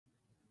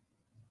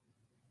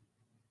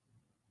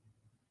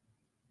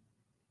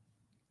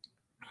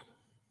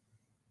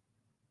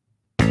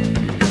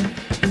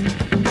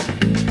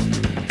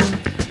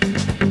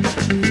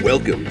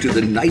Welcome to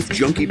the Knife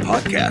Junkie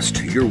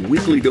Podcast, your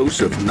weekly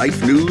dose of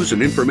knife news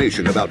and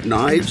information about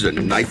knives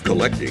and knife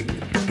collecting.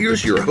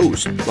 Here's your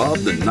host, Bob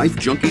the Knife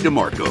Junkie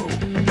DeMarco.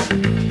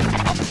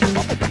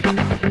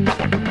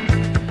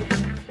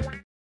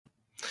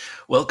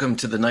 Welcome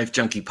to the Knife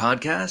Junkie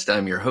Podcast.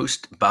 I'm your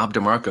host, Bob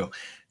DeMarco,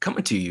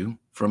 coming to you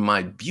from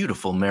my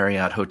beautiful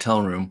Marriott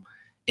hotel room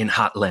in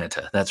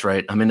Hotlanta. That's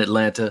right. I'm in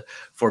Atlanta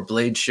for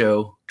Blade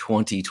Show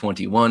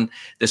 2021.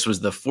 This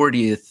was the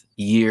 40th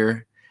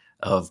year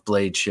of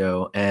Blade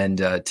Show, and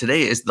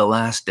today is the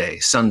last day,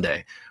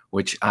 Sunday,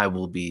 which I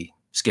will be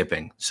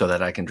skipping so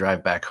that I can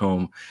drive back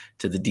home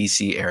to the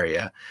DC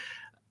area.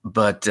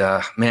 But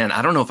man,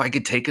 I don't know if I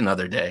could take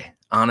another day.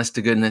 Honest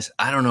to goodness,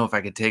 I don't know if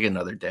I could take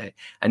another day.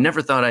 I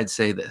never thought I'd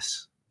say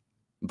this,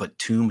 but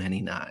too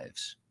many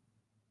knives.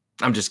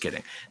 I'm just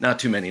kidding. Not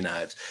too many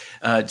knives.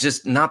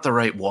 Just not the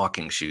right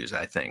walking shoes,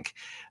 I think.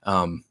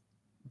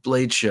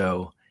 Blade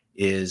Show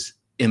is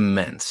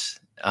immense.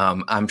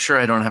 I'm sure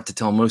I don't have to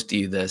tell most of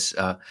you this.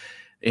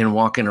 In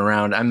walking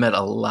around, I met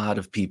a lot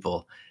of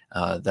people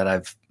that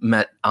I've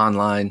met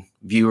online,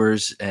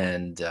 viewers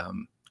and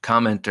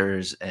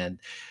commenters and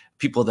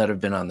people that have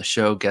been on the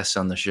show, guests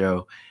on the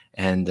show.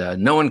 And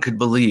no one could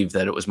believe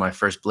that it was my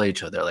first Blade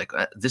Show. They're like,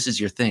 this is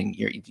your thing.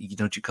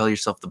 Don't you call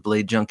yourself the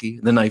Blade Junkie,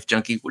 the Knife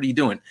Junkie? What are you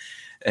doing?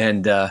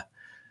 And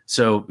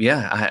so,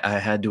 yeah, I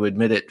had to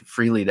admit it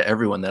freely to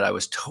everyone that I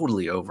was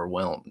totally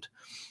overwhelmed.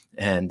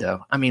 And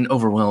I mean,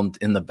 overwhelmed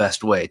in the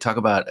best way. Talk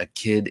about a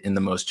kid in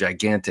the most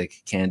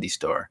gigantic candy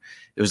store.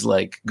 It was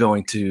like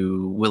going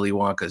to Willy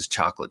Wonka's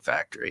chocolate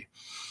factory.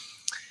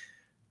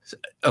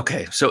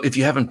 Okay, so if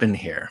you haven't been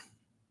here,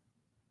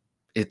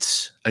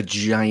 it's a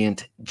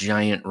giant,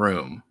 giant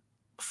room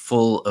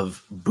full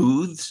of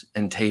booths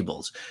and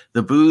tables.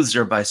 The booths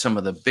are by some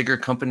of the bigger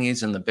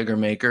companies and the bigger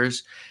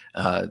makers.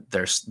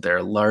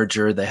 They're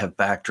larger. They have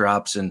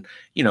backdrops and,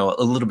 you know,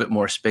 a little bit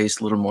more space,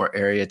 a little more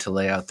area to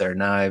lay out their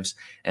knives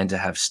and to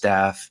have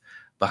staff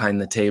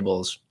behind the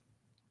tables.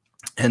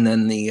 And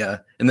then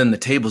the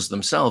tables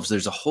themselves,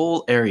 there's a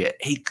whole area,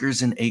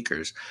 acres and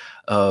acres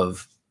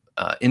of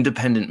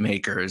independent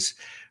makers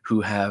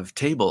who have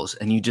tables,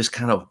 and you just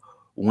kind of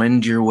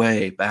wend your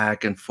way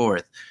back and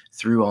forth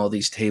through all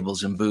these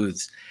tables and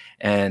booths.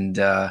 And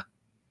I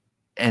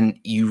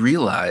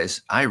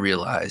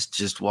realized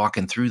just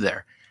walking through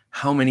there,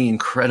 how many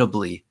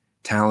incredibly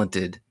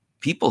talented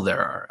people there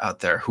are out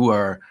there who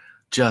are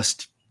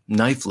just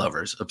knife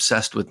lovers,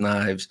 obsessed with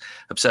knives,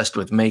 obsessed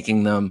with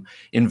making them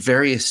in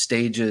various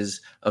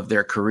stages of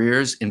their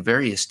careers, in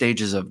various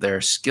stages of their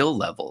skill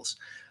levels.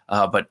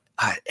 But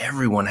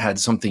everyone had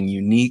something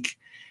unique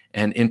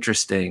and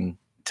interesting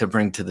to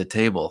bring to the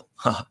table.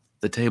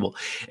 The table.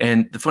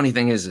 And the funny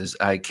thing is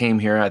I came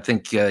here, I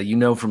think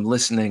from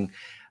listening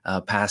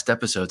past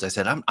episodes, I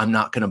said, I'm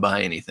not going to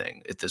buy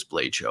anything at this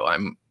Blade Show.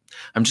 I'm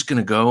just going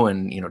to go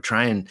and,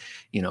 try and,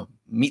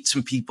 meet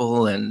some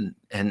people and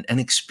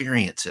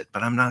experience it.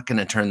 But I'm not going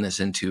to turn this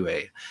into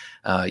a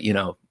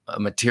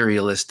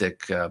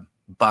materialistic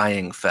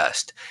buying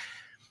fest.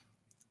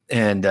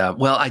 And, I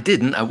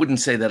wouldn't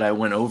say that I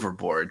went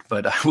overboard,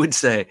 but I would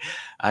say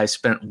I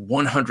spent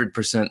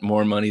 100%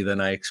 more money than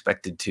I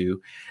expected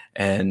to,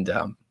 and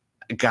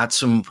got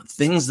some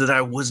things that I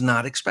was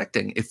not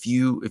expecting. If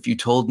you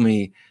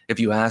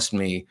asked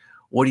me,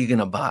 what are you going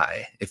to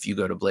buy if you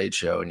go to Blade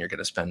Show and you're going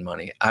to spend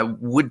money? I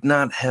would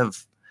not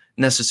have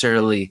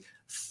necessarily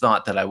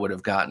thought that I would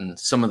have gotten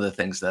some of the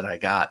things that I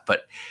got,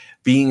 but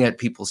being at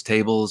people's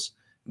tables,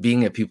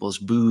 being at people's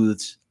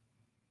booths,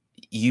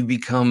 you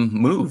become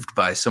moved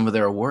by some of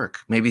their work,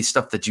 maybe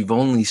stuff that you've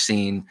only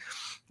seen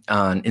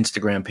on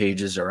Instagram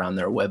pages or on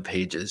their web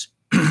pages.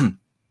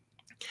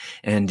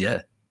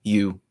 And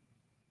you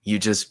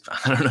just,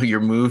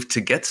 you're moved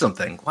to get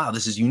something. Wow,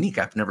 this is unique.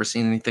 I've never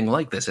seen anything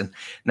like this. And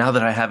now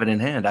that I have it in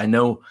hand, I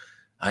know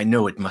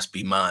it must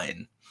be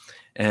mine.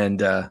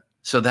 And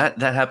so that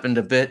happened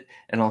a bit,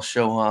 and I'll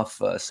show off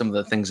some of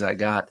the things I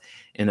got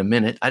in a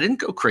minute. I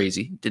didn't go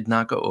crazy, did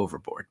not go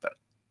overboard, but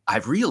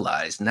I've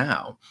realized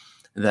now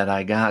that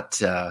I got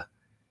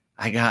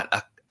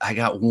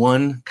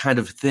one kind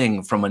of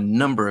thing from a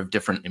number of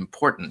different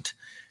important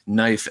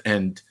knife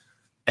and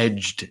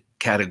edged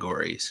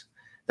categories.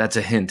 That's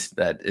a hint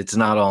that it's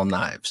not all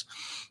knives.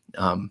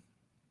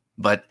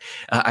 But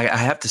I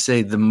have to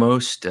say the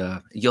most,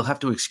 you'll have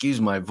to excuse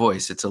my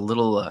voice. It's a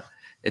little,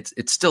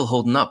 it's still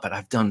holding up, but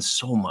I've done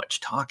so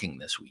much talking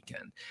this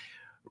weekend.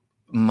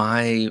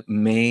 My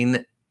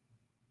main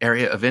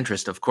area of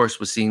interest, of course,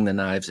 was seeing the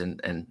knives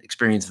and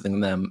experiencing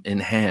them in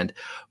hand,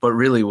 but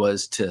really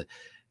was to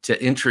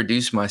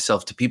introduce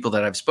myself to people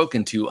that I've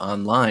spoken to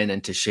online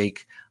and to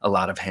shake a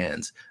lot of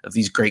hands of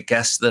these great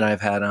guests that I've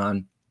had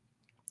on.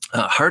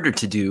 Harder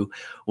to do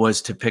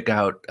was to pick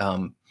out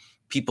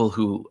people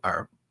who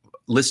are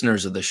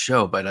listeners of the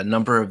show, but a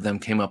number of them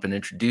came up and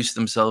introduced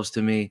themselves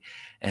to me,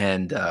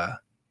 and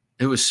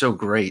it was so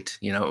great.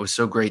 It was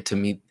so great to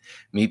meet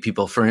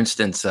people. For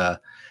instance,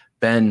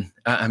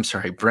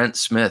 Brent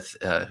Smith,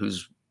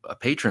 who's a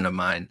patron of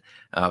mine,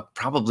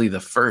 probably the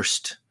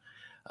first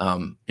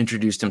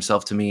introduced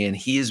himself to me, and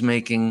he is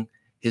making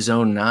his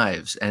own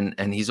knives,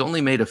 and he's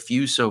only made a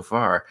few so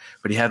far,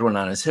 but he had one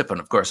on his hip.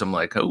 And of course I'm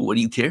like, oh, what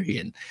are you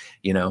carrying?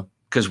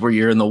 Because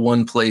you're in the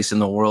one place in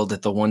the world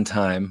at the one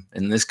time,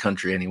 in this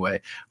country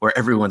anyway, where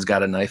everyone's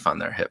got a knife on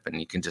their hip, and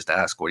you can just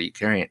ask, what are you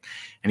carrying?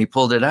 And he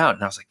pulled it out,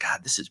 and I was like,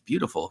 God, this is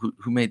beautiful.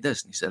 Who made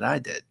this? And he said, I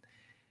did.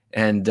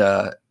 And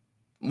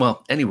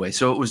well, anyway,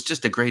 so it was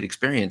just a great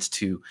experience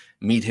to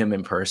meet him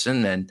in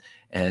person,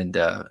 and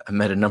I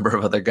met a number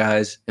of other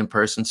guys in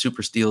person.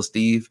 Super Steel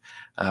Steve,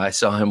 I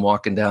saw him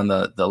walking down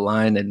the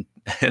line, and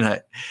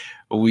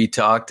we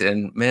talked,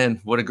 and man,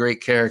 what a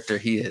great character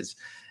he is.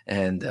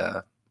 And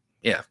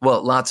yeah,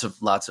 well, lots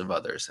of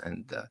others.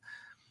 And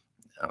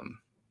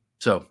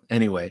so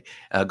anyway,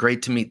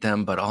 great to meet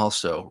them, but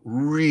also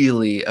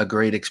really a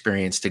great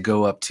experience to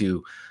go up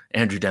to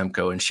Andrew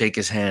Demko and shake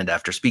his hand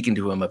after speaking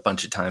to him a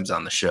bunch of times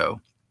on the show.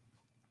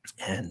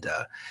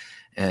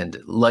 And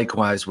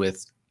likewise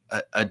with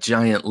a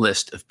giant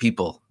list of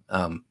people.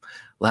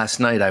 Last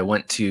night I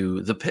went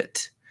to the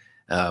Pit,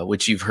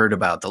 which you've heard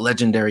about, the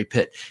legendary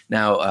Pit.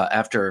 Now,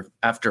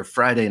 after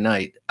Friday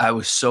night, I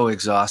was so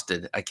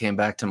exhausted. I came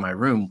back to my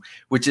room,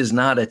 which is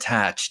not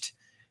attached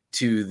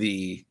to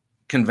the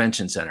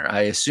convention center.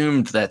 I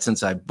assumed that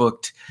since I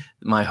booked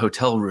my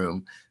hotel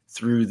room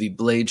through the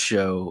Blade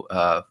Show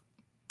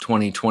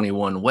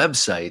 2021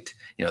 website,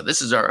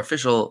 this is our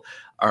official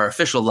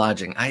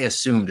lodging. I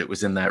assumed it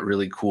was in that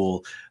really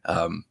cool,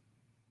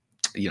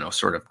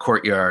 sort of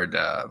courtyard.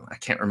 I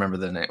can't remember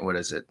the name. What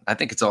is it? I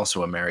think it's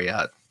also a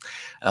Marriott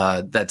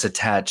that's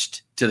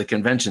attached to the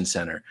convention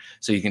center.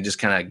 So you can just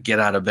kind of get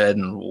out of bed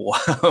and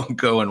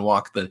go and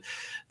walk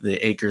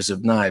the acres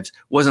of knives.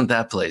 Wasn't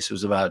that place. It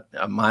was about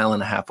a mile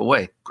and a half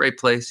away. Great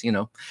place,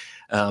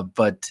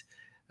 but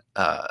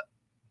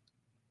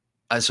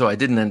so I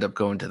didn't end up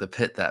going to the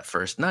Pit that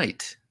first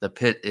night. The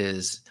Pit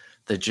is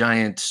the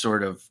giant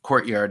sort of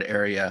courtyard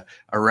area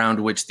around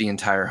which the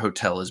entire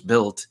hotel is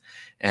built.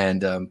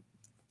 And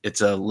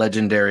it's a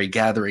legendary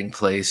gathering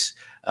place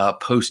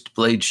post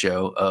Blade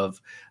Show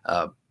of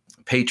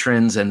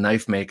patrons and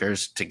knife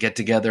makers to get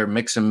together,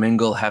 mix and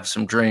mingle, have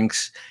some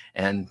drinks,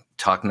 and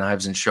talk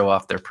knives and show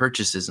off their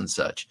purchases and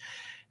such.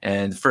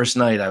 And the first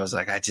night I was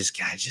like, I just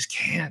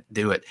can't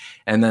do it.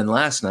 And then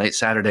last night,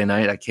 Saturday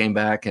night, I came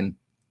back and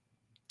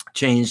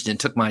changed and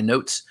took my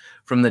notes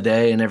from the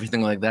day and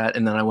everything like that.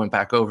 And then I went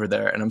back over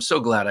there, and I'm so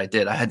glad I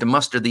did. I had to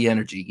muster the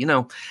energy.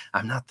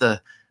 I'm not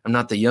the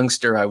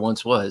youngster I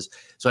once was.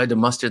 So I had to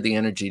muster the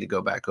energy to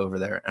go back over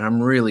there. And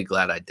I'm really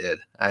glad I did.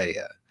 I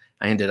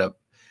ended up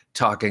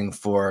talking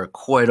for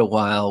quite a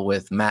while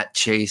with Matt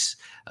Chase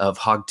of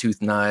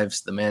Hogtooth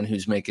Knives, the man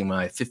who's making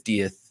my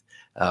 50th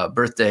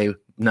birthday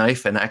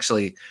knife, and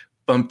actually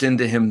bumped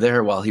into him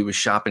there while he was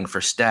shopping for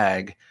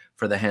Stag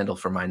for the handle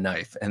for my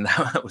knife. And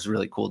that was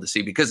really cool to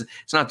see, because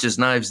it's not just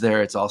knives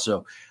there. It's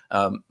also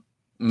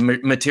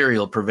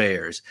material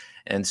purveyors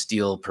and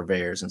steel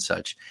purveyors and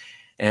such.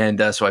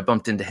 And so I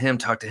bumped into him,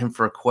 talked to him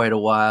for quite a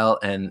while,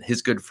 and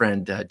his good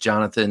friend,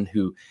 Jonathan,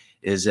 who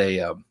is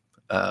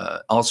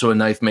also a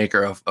knife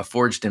maker, a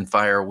Forged in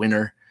Fire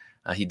winner.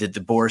 He did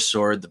the boar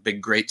sword, the big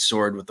great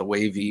sword with the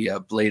wavy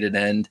bladed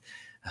end.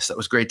 So it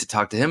was great to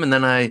talk to him. And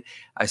then I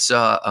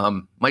saw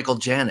Michael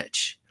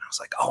Janich. I was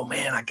like, oh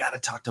man, I got to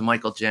talk to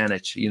Michael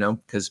Janich,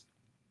 because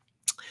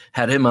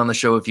had him on the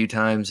show a few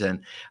times,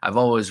 and I've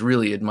always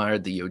really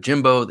admired the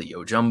Yojimbo, the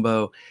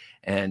Yojumbo.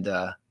 And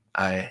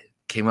I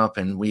came up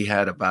and we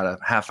had about a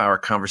half-hour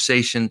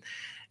conversation,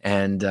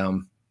 and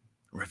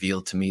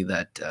revealed to me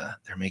that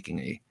they're making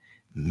a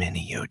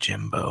mini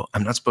Yojimbo.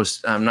 I'm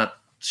not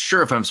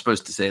sure if I'm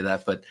supposed to say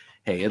that, but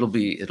hey, it'll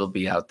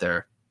be out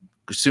there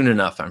soon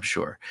enough, I'm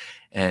sure.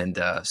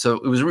 And so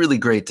it was really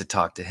great to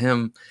talk to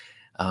him.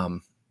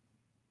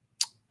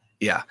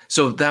 Yeah,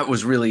 so that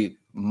was really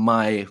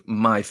my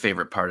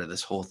favorite part of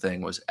this whole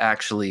thing, was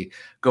actually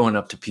going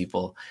up to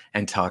people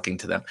and talking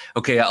to them.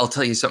 Okay, I'll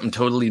tell you something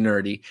totally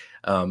nerdy.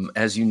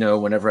 As you know,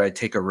 whenever I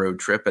take a road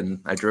trip,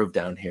 and I drove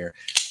down here,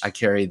 I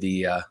carry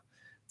the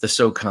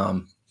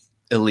SOCOM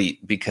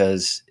Elite,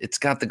 because it's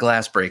got the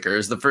glass breaker. It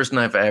was the first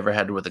knife I ever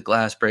had with a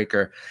glass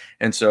breaker,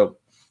 and so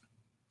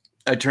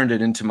I turned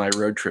it into my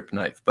road trip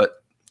knife.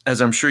 But as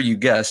I'm sure you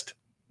guessed,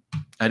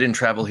 I didn't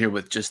travel here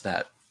with just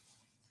that.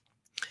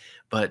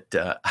 But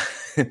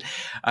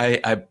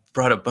I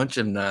brought a bunch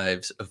of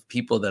knives of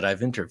people that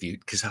I've interviewed,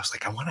 because I was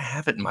like, I want to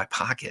have it in my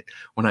pocket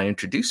when I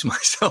introduce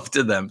myself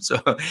to them. So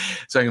I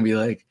can be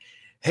like,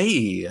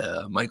 hey,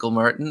 Michael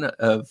Martin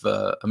of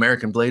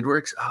American Blade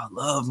Works. Oh,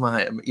 love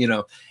my,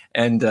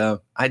 and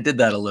I did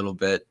that a little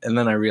bit. And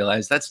then I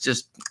realized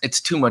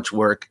it's too much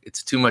work.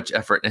 It's too much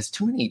effort. And it's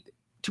too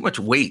much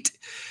weight,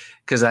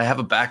 because I have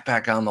a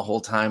backpack on the whole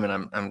time.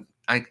 And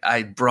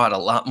I brought a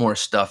lot more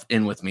stuff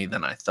in with me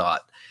than I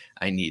thought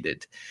I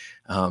needed.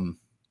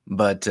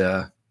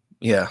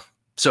 Yeah,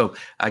 so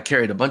I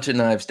carried a bunch of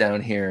knives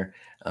down here,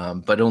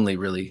 but only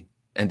really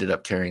ended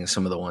up carrying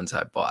some of the ones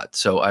I bought.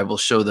 So I will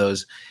show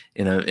those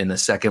in a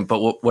second.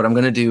 But what I'm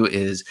going to do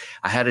is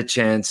I had a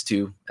chance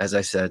to, as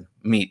I said,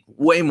 meet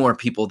way more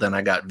people than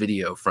I got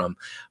video from.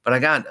 But I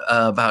got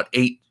about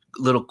 8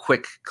 little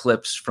quick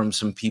clips from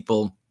some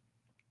people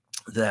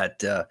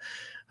that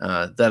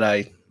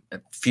I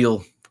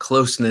feel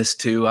closeness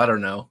to. I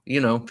don't know,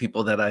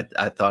 people that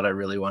I thought I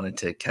really wanted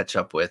to catch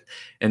up with.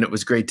 And it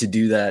was great to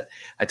do that.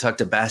 I talked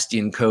to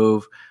Bastien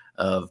Cove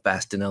of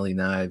Bastinelli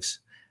Knives.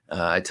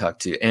 I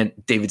talked to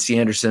David C.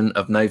 Andersen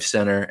of Knife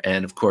Center,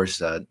 and of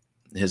course,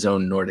 his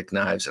own Nordic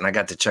knives. And I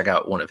got to check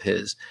out one of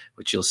his,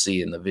 which you'll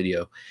see in the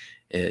video.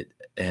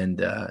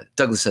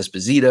 Douglas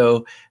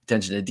Esposito,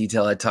 attention to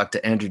detail. I talked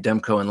to Andrew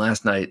Demko, and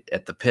last night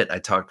at the pit, I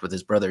talked with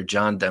his brother,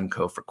 John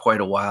Demko, for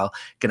quite a while.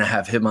 Going to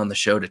have him on the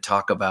show to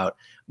talk about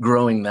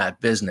growing that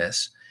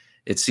business.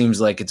 It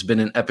seems like it's been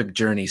an epic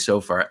journey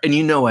so far. And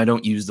I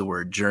don't use the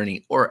word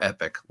journey or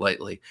epic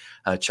lightly.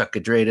 Chuck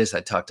Gedraitis,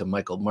 I talked to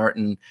Michael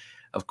Martin,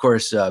 of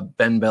course,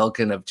 Ben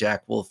Belkin of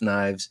Jack Wolf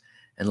Knives,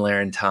 and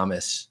Larrin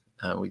Thomas.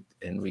 I'm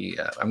going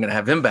to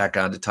have him back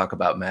on to talk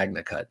about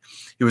MagnaCut.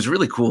 It was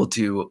really cool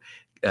to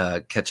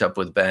catch up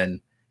with Ben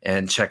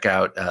and check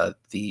out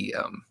the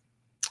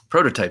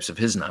prototypes of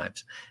his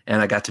knives.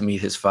 And I got to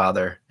meet his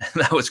father.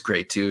 And that was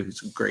great too.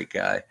 He's a great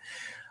guy.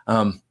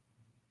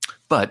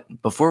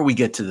 But before we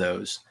get to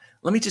those,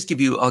 let me just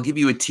I'll give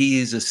you a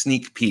tease, a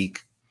sneak peek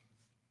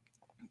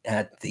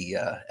at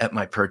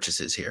my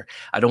purchases here.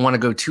 I don't want to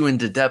go too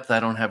into depth. I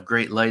don't have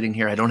great lighting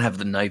here. I don't have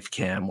the knife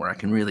cam where I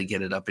can really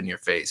get it up in your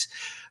face.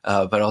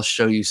 But I'll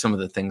show you some of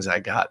the things I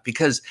got,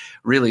 because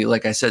really,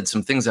 like I said,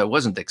 some things I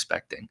wasn't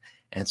expecting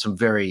and some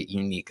very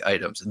unique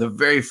items. The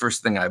very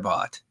first thing I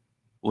bought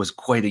was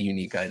quite a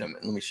unique item.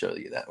 And let me show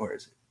you that. Where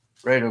is it?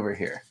 Right over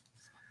here.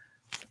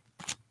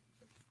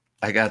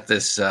 I got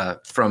this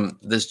from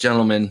this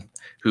gentleman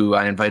who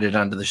I invited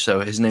onto the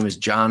show. His name is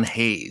John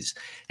Hayes,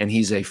 and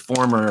he's a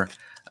former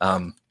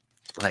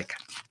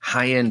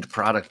high-end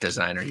product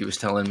designer. He was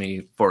telling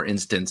me, for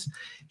instance,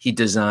 he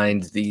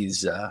designed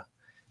these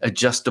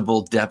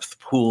adjustable depth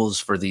pools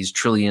for these $1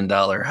 trillion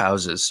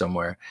houses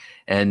somewhere.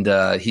 And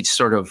he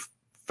sort of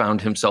found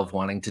himself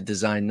wanting to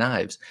design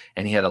knives,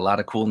 and he had a lot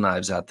of cool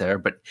knives out there.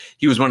 But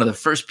he was one of the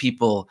first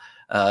people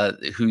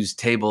whose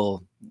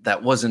table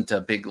that wasn't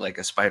a big, like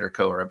a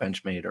Spyderco or a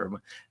Benchmade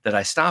that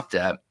I stopped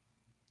at.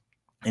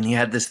 And he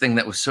had this thing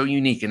that was so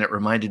unique, and it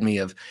reminded me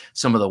of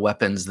some of the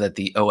weapons that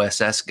the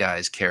OSS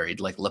guys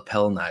carried, like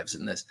lapel knives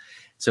in this.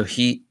 So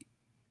he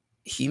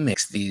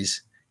makes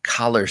these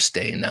collar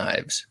stay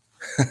knives.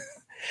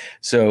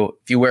 So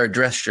if you wear a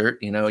dress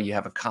shirt, you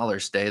have a collar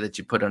stay that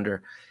you put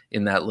under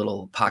in that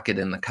little pocket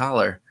in the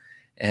collar,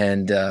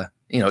 and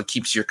it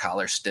keeps your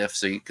collar stiff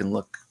so you can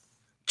look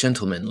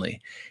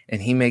gentlemanly.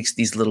 And he makes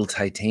these little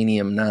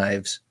titanium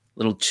knives,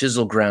 little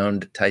chisel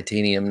ground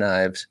titanium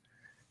knives,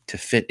 to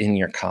fit in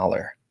your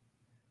collar.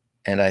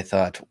 And I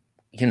thought,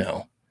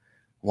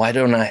 why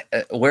don't I,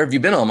 where have you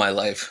been all my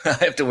life? I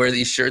have to wear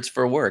these shirts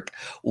for work.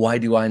 Why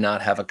do I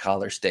not have a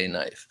collar stay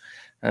knife?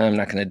 I'm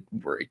not going to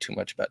worry too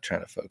much about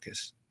trying to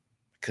focus,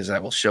 because I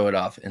will show it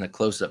off in a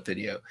close-up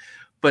video.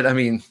 But I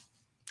mean,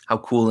 how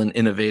cool and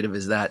innovative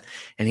is that?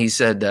 And he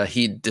said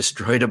he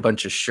destroyed a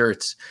bunch of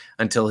shirts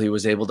until he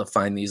was able to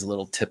find these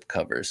little tip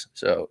covers.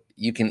 So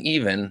you can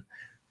even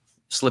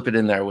slip it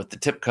in there with the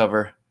tip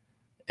cover,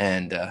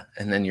 and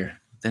then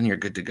you're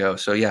good to go.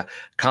 So yeah,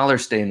 collar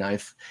stay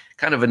knife,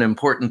 kind of an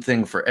important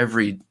thing for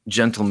every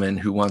gentleman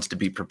who wants to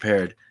be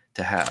prepared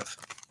to have.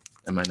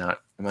 Am I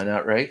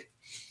not right?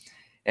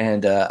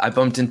 And I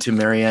bumped into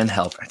Marianne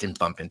Halpern. I didn't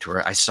bump into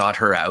her. I sought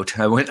her out.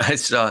 I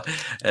saw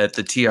at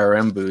the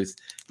TRM booth,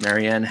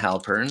 Marianne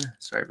Halpern.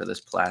 Sorry for this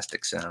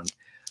plastic sound.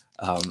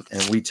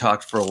 And we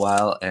talked for a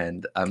while,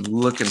 and I'm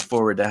looking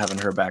forward to having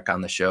her back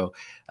on the show.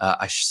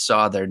 I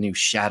saw their new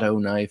Shadow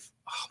knife.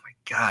 Oh my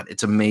God,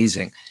 it's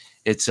amazing.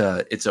 It's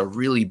a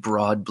really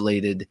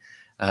broad-bladed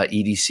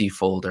EDC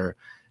folder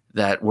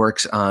that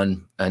works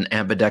on an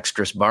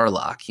ambidextrous bar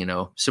lock,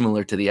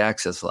 similar to the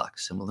Access lock,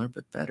 similar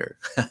but better.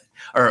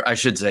 Or I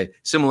should say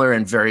similar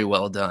and very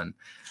well done,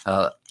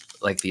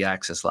 like the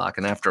Access lock.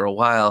 And after a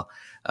while,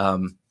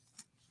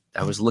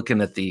 I was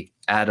looking at the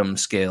Atom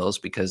scales,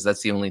 because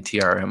that's the only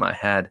TRM I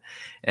had.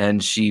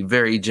 And she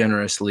very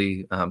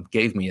generously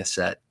gave me a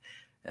set.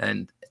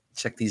 And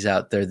check these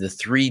out. They're the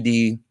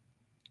 3D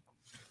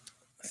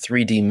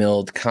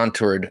milled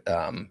contoured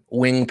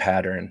wing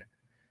pattern,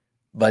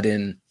 but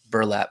in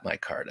burlap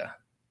micarta.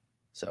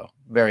 So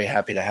very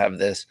happy to have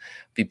this.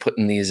 Be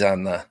putting these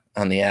on the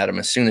Atom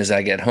as soon as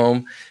I get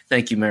home.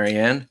 Thank you,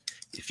 Marianne,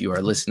 if you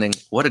are listening.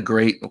 What a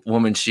great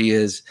woman she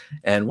is,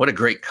 and what a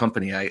great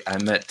company. I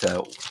met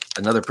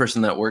another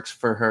person that works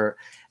for her,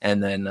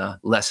 and then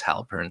Les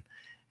Halpern,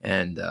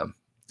 and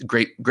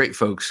great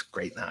folks,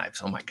 great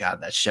knives. Oh my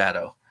God, that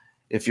Shadow.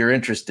 If you're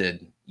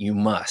interested, you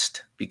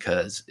must,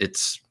 because it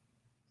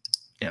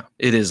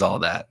is all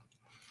that.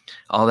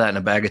 All that in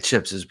a bag of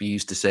chips, as we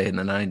used to say in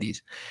the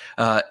 90s.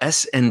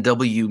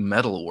 S&W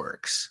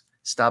Metalworks.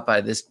 stopped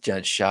by this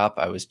gent's shop.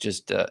 I was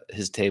just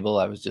his table.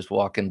 I was just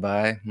walking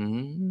by.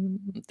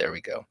 There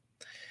we go.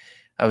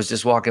 I was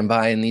just walking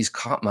by, and these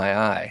caught my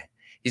eye.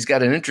 He's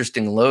got an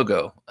interesting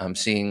logo I'm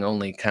seeing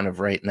only kind of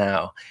right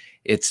now.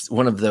 It's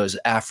one of those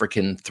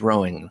African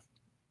throwing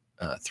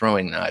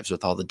knives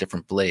with all the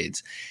different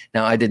blades.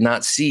 Now, I did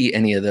not see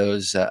any of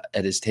those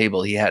at his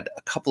table. He had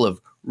a couple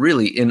of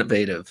really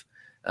innovative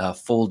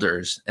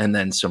folders and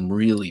then some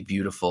really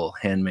beautiful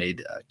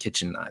handmade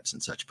kitchen knives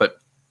and such. But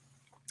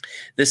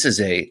this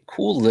is a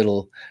cool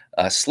little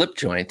slip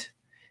joint.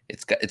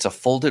 It's a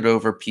folded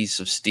over piece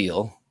of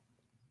steel,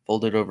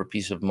 folded over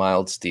piece of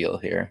mild steel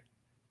here,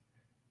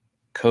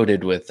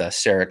 coated with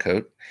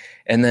Cerakote.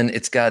 And then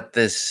it's got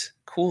this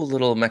cool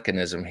little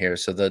mechanism here.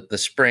 So the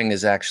spring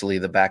is actually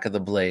the back of the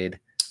blade,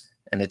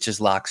 and it just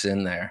locks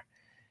in there,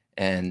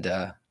 and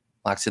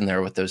locks in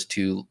there with those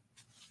two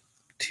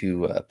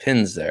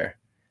pins there.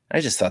 I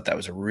just thought that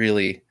was a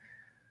really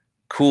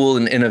cool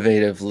and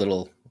innovative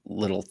little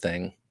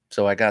thing.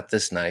 So I got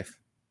this knife,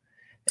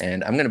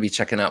 and I'm going to be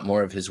checking out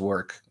more of his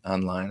work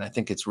online. I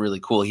think it's really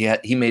cool.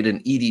 He made an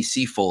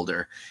EDC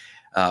folder,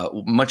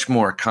 much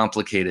more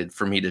complicated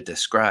for me to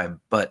describe,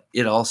 but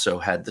it also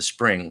had the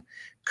spring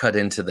cut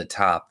into the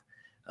top,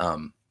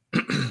 and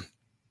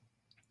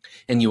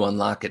you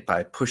unlock it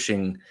by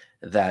pushing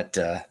that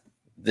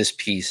this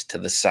piece to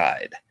the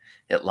side.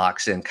 It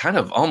locks in kind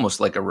of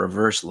almost like a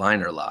reverse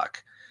liner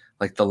lock,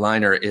 like the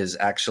liner is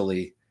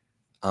actually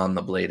on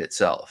the blade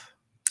itself.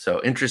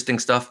 So interesting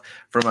stuff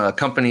from a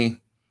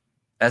company,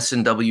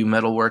 S&W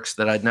Metalworks,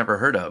 that I'd never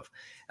heard of.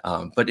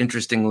 But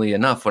interestingly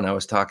enough, when I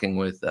was talking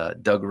with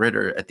Doug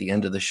Ritter at the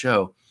end of the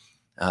show,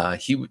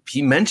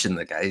 he mentioned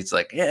the guy. He's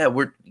like, yeah,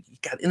 we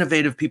got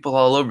innovative people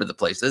all over the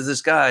place. There's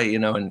this guy,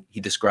 and he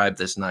described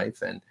this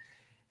knife, and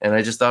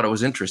I just thought it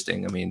was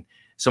interesting. I mean,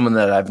 someone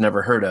that I've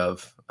never heard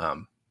of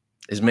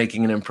is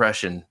making an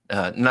impression.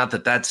 Not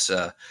that that's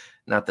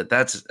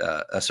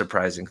a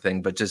surprising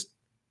thing, but just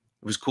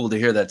it was cool to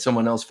hear that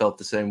someone else felt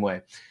the same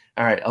way.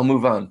 All right, I'll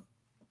move on.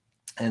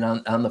 And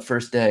on the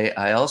first day,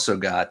 I also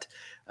got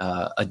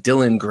a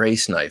Dylan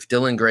Grace knife.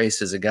 Dylan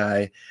Grace is a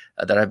guy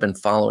that I've been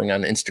following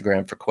on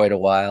Instagram for quite a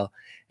while,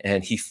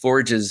 and he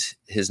forges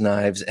his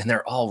knives, and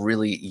they're all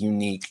really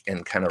unique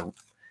and kind of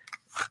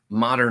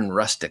modern,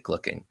 rustic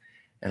looking.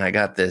 And I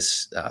got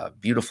this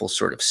beautiful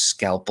sort of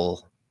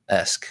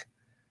scalpel-esque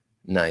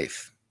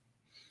knife.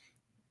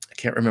 I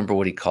can't remember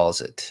what he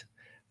calls it,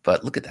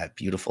 but look at that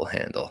beautiful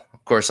handle.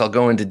 Of course, I'll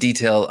go into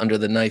detail under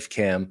the knife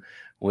cam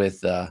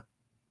with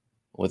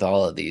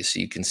all of these so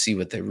you can see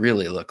what they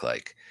really look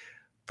like.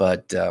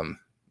 But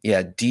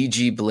yeah,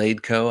 DG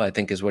Blade Co., I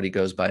think is what he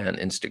goes by on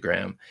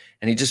Instagram.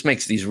 And he just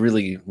makes these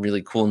really,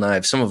 really cool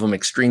knives. Some of them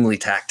extremely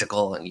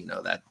tactical, and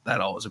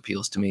that always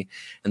appeals to me.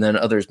 And then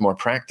others more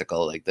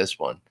practical, like this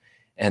one.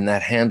 And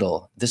that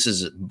handle, this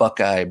is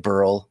Buckeye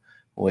burl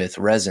with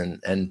resin.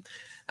 And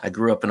I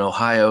grew up in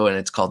Ohio, and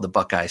it's called the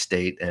Buckeye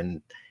State.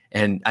 And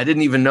I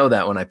didn't even know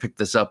that when I picked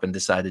this up and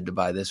decided to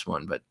buy this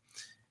one, but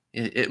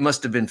it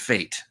must have been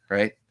fate,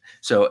 right?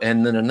 So,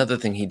 and then another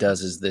thing he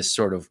does is this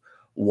sort of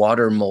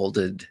water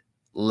molded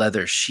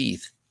leather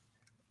sheath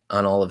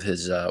on all of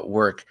his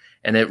work.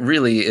 And it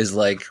really is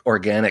like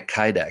organic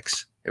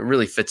Kydex. It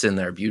really fits in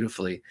there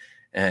beautifully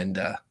and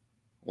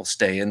will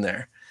stay in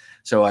there.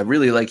 So I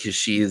really like his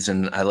sheaths,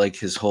 and I like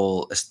his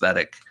whole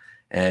aesthetic.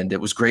 And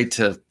it was great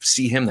to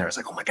see him there. I was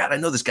like, oh my God, I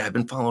know this guy. I've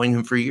been following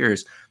him for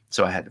years.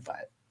 So I had to buy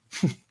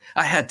it.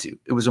 I had to.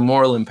 It was a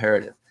moral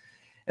imperative.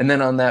 And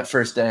then on that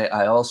first day,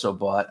 I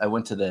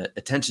went to the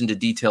Attention to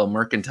Detail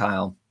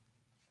Mercantile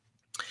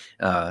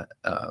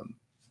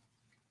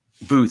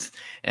booth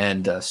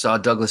and saw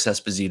Douglas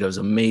Esposito's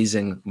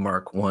amazing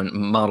Mark I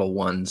Model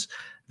 1s.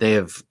 They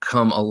have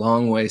come a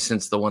long way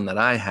since the one that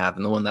I have,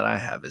 and the one that I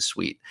have is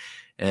sweet.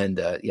 And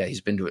yeah,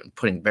 he's been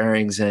putting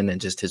bearings in,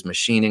 and just his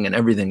machining and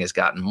everything has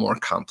gotten more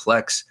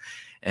complex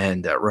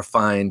and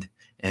refined,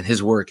 and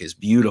his work is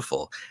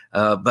beautiful.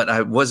 But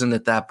I wasn't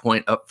at that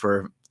point up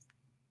for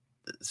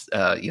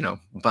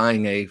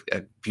buying a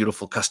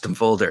beautiful custom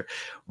folder.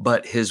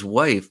 But his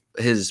wife,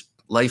 his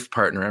life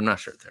partner, I'm not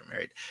sure if they're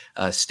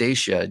married,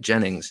 Stacia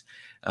Jennings,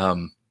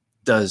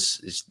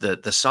 does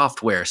the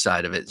software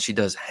side of it. She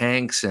does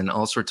hanks and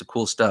all sorts of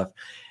cool stuff.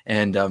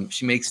 And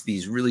she makes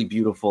these really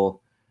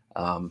beautiful,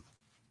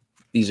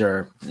 these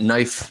are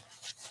knife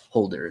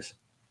holders.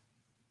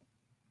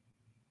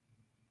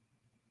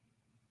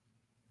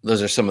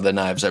 Those are some of the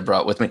knives I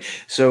brought with me.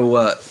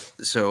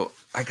 So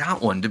I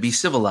got one to be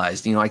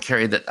civilized. I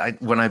carry that.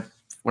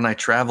 When I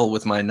travel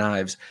with my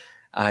knives,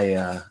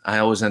 I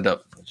always end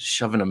up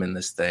shoving them in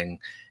this thing,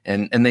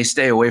 and they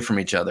stay away from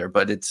each other.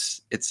 But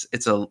it's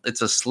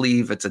a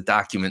sleeve. It's a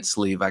document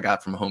sleeve I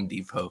got from Home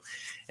Depot,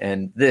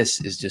 and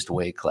this is just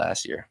way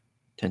classier.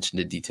 Attention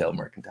to Detail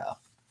Mercantile.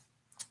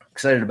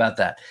 Excited about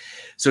that.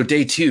 So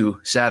day 2,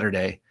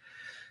 Saturday,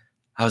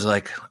 I was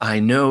like, I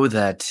know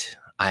that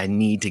I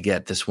need to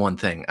get this one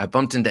thing. I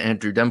bumped into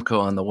Andrew Demko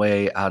on the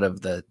way out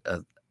of the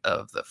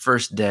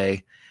first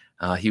day.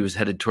 He was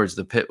headed towards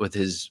the pit with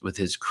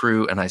his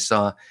crew, and I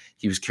saw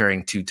he was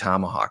carrying 2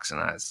 tomahawks, and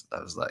I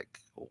was like,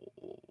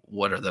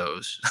 what are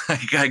those?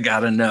 I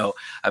gotta know.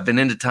 I've been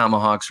into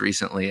tomahawks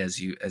recently, as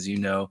you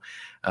know,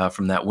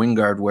 from that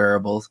Wingard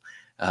wearables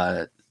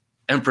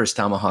Empress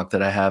tomahawk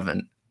that I have,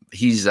 and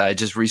I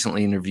just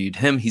recently interviewed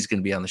him. He's going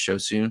to be on the show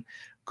soon.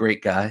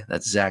 Great guy.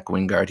 That's Zach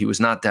Wingard. He was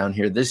not down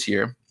here this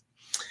year,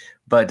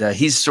 but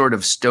he's sort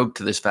of stoked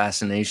to this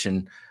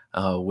fascination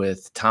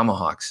with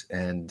tomahawks,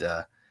 and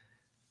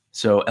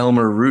so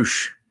Elmer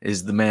Roosh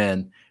is the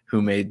man who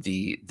made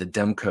the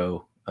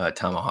Demko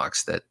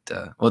tomahawks that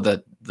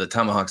the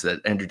tomahawks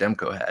that Andrew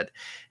Demko had,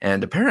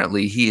 and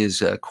apparently he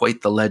is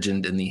quite the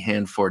legend in the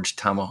hand forged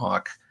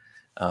tomahawk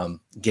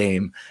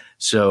game.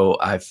 So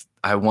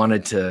I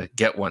wanted to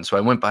get one, so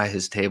I went by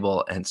his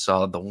table and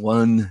saw the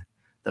one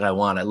that I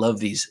want. I love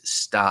these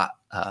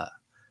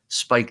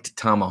spiked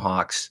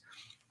tomahawks,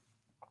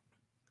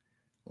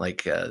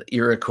 like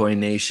Iroquois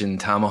Nation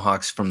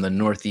tomahawks from the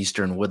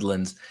northeastern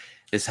woodlands.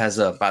 This has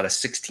about a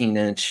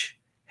 16-inch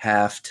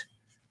haft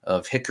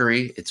of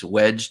hickory. It's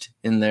wedged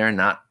in there,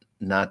 not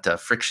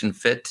friction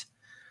fit.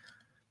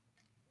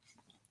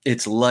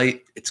 It's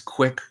light. It's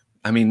quick.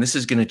 I mean, this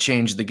is going to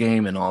change the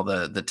game in all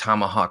the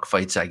tomahawk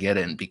fights I get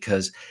in,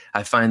 because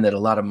I find that a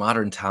lot of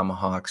modern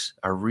tomahawks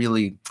are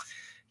really,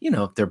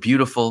 they're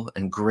beautiful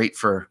and great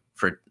for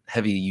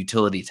heavy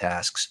utility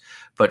tasks.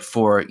 But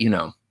for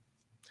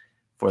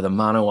the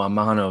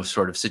mano-a-mano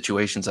sort of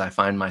situations I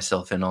find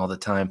myself in all the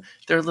time,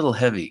 they're a little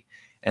heavy.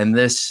 And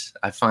this,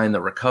 I find the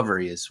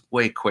recovery is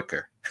way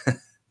quicker.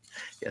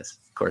 Yes,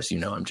 of course,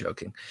 I'm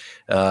joking.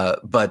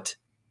 But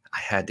I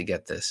had to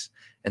get this.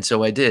 And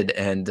so I did.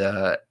 And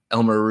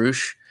Elmer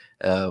Roosh,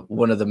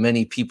 one of the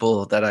many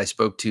people that I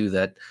spoke to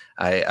that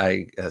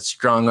I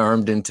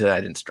strong-armed into,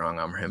 I didn't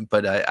strong-arm him,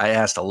 but I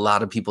asked a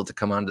lot of people to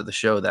come onto the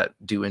show that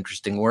do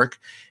interesting work.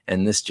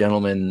 And this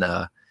gentleman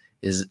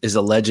is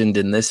a legend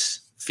in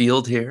this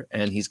field here,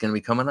 and he's going to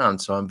be coming on.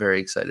 So I'm very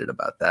excited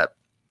about that.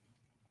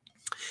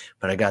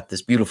 But I got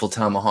this beautiful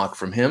tomahawk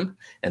from him,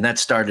 and that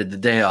started the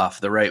day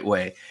off the right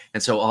way.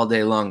 And so all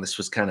day long, this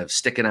was kind of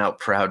sticking out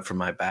proud from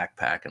my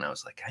backpack. And I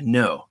was like, I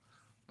know,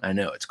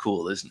 it's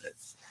cool, isn't it?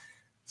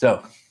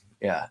 So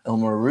yeah,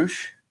 Elmer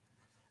Roosh.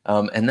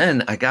 And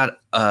then I got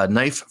a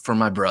knife for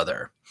my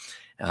brother,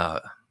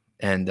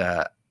 and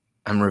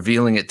I'm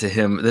revealing it to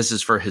him. This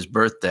is for his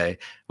birthday,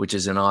 which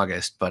is in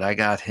August, but I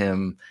got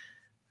him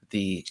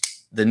the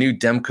new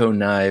Demko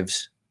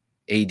knives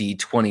AD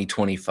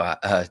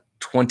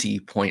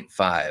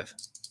 20.5.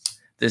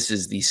 This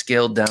is the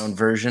scaled down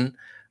version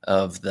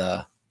of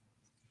the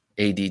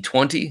AD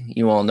 20.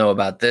 You all know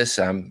about this.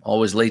 I'm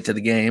always late to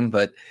the game,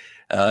 but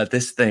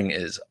this thing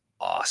is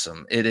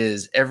awesome. It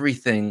is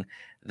everything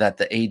that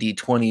the AD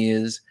 20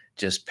 is,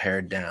 just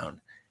pared down,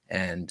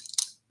 and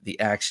the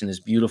action is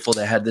beautiful.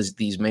 They had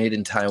these made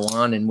in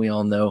Taiwan, and we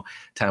all know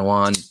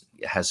Taiwan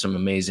has some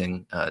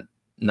amazing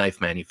knife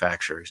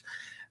manufacturers.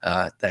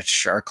 That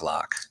shark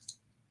lock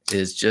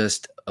is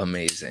just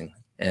amazing.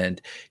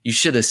 And you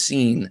should have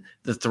seen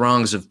the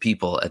throngs of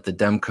people at the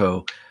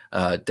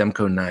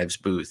Demko Knives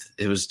booth.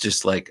 It was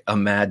just like a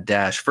mad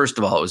dash. First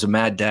of all, it was a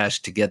mad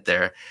dash to get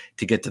there,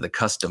 to get to the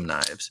custom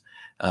knives.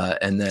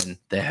 And then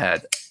they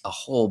had a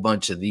whole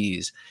bunch of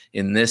these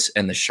in this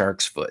and the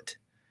shark's foot.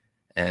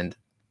 And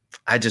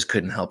I just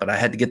couldn't help it. I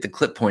had to get the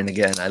clip point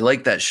again. I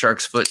like that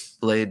shark's foot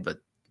blade, but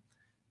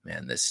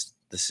man, this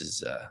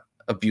is a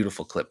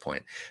beautiful clip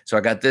point. So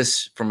I got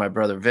this from my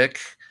brother Vic,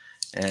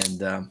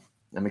 and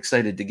I'm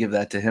excited to give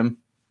that to him.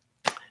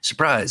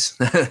 Surprise.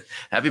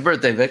 Happy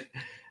birthday, Vic.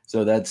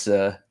 So that's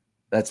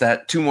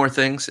that. 2 more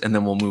things, and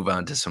then we'll move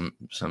on to some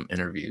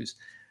interviews,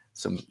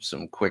 some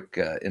quick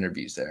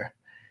interviews there.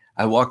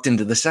 I walked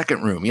into the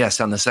second room.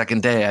 Yes, on the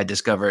second day, I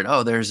discovered,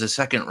 there's a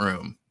second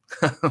room.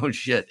 Oh,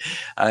 shit.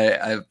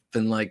 I've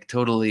been like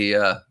totally,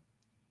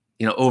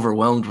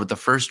 overwhelmed with the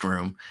first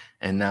room,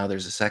 and now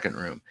there's a second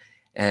room.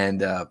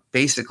 And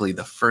basically,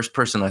 the first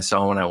person I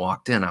saw when I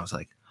walked in, I was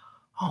like,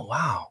 oh,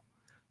 wow.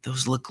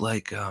 Those look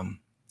like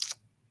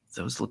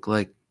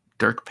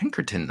Dirk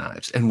Pinkerton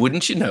knives. And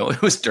wouldn't you know,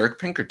 it was Dirk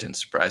Pinkerton.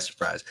 Surprise,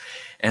 surprise.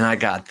 And I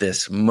got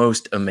this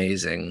most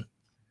amazing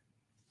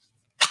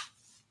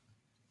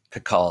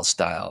Pikal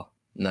style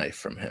knife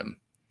from him.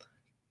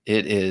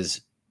 It is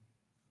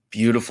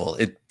beautiful.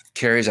 I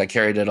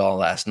carried it all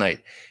last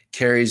night.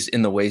 Carries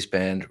in the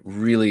waistband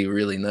really,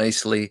 really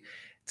nicely.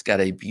 It's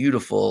got a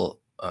beautiful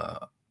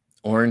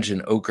orange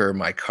and ochre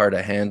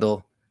micarta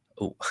handle.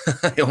 Oh,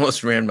 I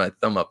almost ran my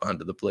thumb up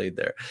onto the blade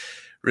there.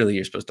 Really,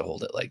 you're supposed to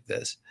hold it like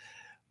this.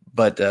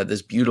 But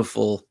this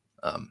beautiful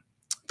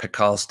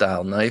Pikal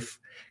style knife,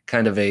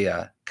 kind of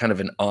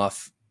an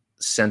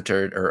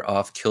off-centered or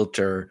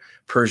off-kilter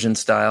Persian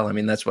style. I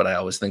mean, that's what I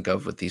always think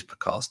of with these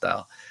Pikal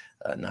style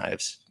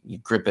knives. You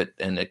grip it,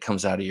 and it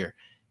comes out of your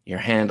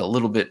hand a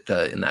little bit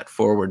in that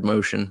forward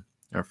motion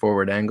or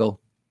forward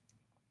angle.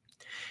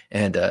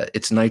 And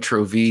it's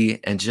Nitro V,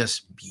 and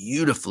just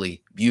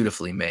beautifully,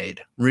 beautifully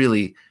made.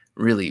 Really,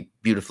 really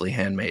beautifully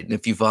handmade. And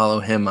if you follow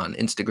him on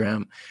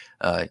Instagram,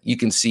 you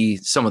can see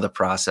some of the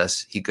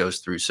process he goes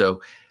through.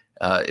 So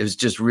it was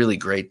just really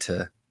great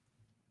to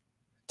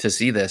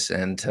see this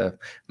and to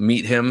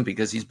meet him,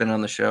 because he's been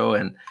on the show,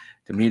 and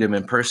to meet him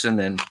in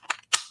person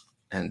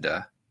and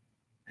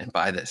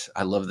buy this.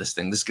 I love this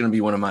thing. This is going to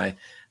be one of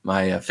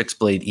my fixed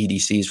blade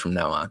EDCs from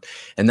now on.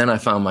 And then I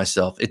found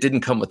myself, it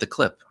didn't come with a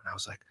clip. And I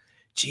was like,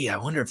 gee, I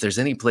wonder if there's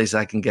any place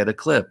I can get a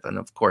clip. And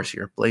of course,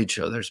 you're a blade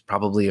show, there's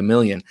probably a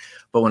million.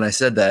 But when I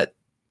said that,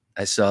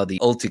 I saw the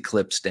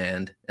Ulti-Clip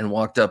stand and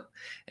walked up,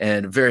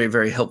 and a very,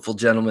 very helpful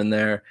gentleman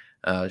there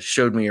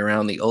showed me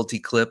around the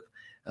Ulti-Clip.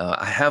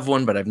 I have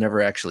one, but I've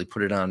never actually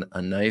put it on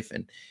a knife.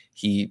 And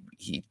he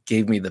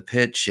gave me the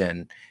pitch,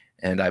 and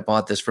I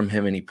bought this from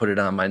him, and he put it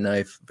on my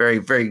knife. Very,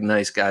 very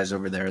nice guys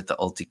over there at the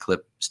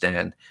Ulti-Clip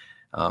stand.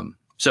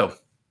 So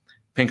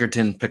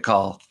Pinkerton,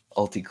 Pikal,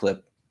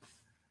 Ulti-Clip.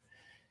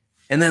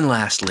 And then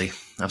lastly,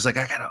 I was like,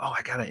 I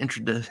gotta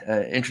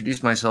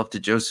introduce myself to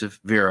Joseph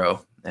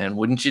Vero. And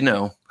wouldn't you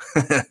know,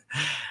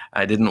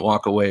 I didn't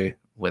walk away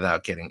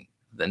without getting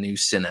the new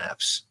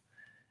Synapse.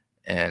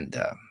 And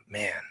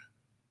man,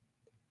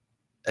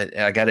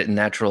 I got it in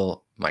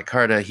natural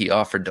micarta. He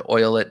offered to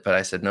oil it, but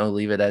I said, no,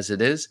 leave it as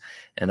it is.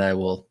 And I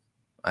will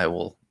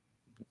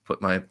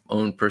put my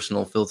own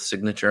personal filth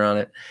signature on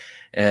it.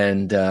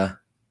 And look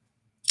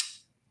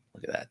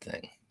at that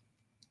thing.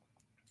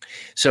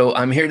 So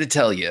I'm here to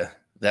tell you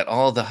that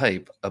all the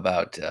hype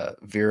about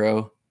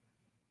Vero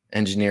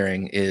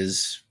engineering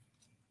is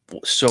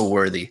so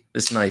worthy.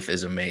 This knife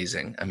is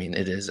amazing. I mean,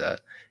 it is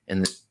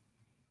and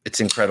it's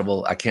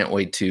incredible. I can't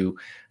wait to,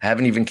 I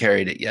haven't even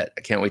carried it yet.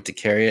 I can't wait to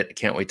carry it. I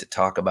can't wait to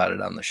talk about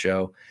it on the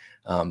show.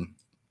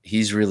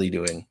 He's really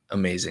doing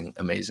amazing,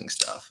 amazing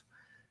stuff.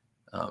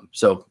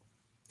 So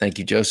thank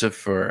you, Joseph,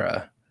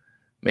 for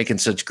making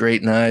such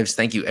great knives.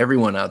 Thank you,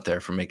 everyone out there,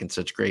 for making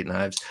such great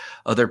knives.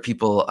 Other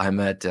people I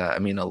met,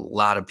 a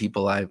lot of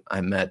people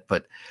I met,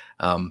 but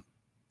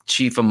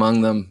chief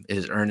among them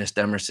is Ernest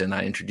Emerson.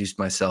 I introduced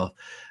myself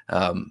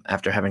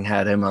after having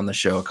had him on the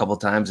show a couple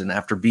times, and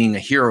after being a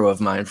hero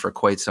of mine for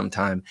quite some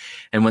time.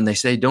 And when they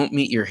say don't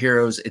meet your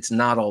heroes, it's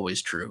not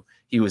always true.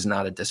 He was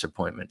not a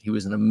disappointment. He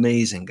was an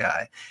amazing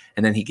guy.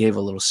 And then he gave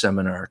a little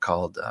seminar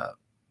called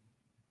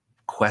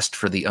Quest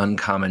for the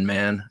Uncommon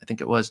Man, I think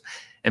it was.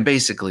 And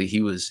basically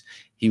he was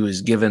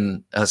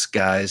giving us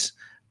guys,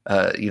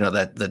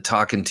 that the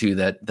talking to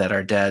that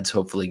our dads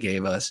hopefully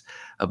gave us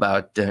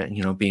about,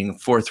 being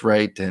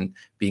forthright and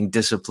being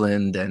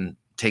disciplined and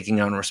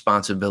taking on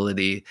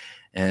responsibility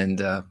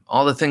and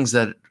all the things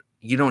that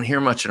you don't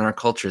hear much in our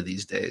culture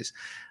these days.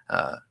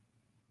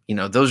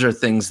 Those are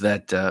things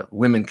that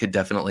women could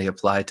definitely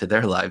apply to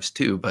their lives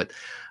too. But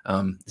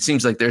it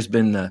seems like there's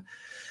been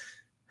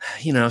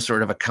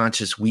sort of a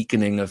conscious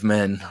weakening of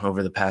men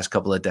over the past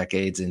couple of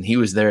decades. And he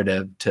was there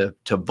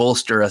to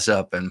bolster us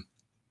up and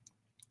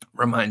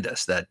remind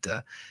us that,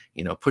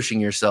 pushing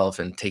yourself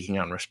and taking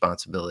on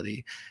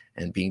responsibility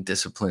and being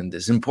disciplined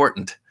is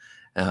important.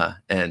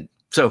 And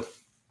so,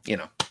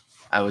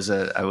 I was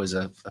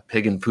a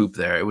pig in poop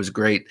there. It was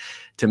great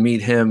to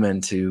meet him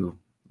and to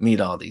meet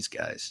all these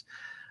guys.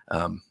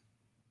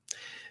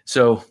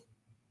 So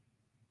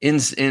in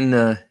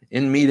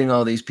meeting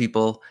all these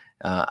people,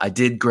 I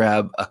did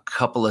grab a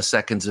couple of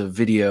seconds of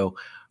video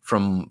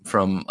from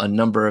a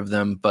number of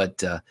them,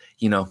 but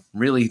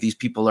really these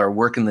people are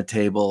working the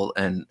table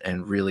and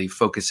really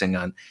focusing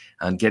on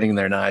getting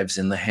their knives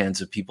in the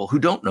hands of people who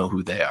don't know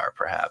who they are,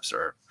 perhaps,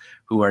 or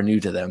who are new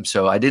to them.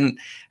 So I didn't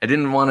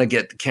want to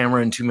get the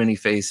camera in too many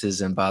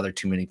faces and bother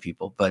too many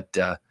people, but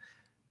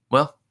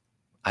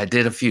I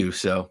did a few,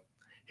 so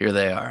here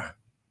they are.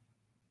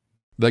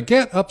 The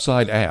Get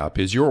Upside app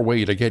is your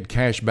way to get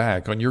cash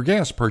back on your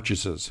gas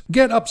purchases.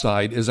 Get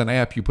Upside is an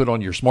app you put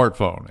on your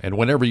smartphone, and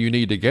whenever you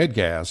need to get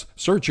gas,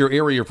 search your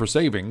area for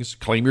savings,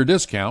 claim your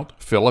discount,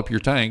 fill up your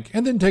tank,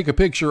 and then take a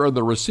picture of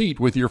the receipt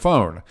with your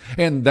phone.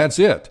 And that's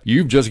it.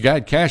 You've just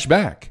got cash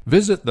back.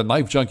 Visit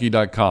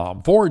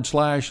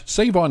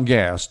TheKnifeJunkie.com/save on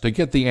gas to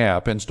get the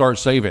app and start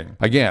saving.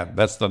 Again,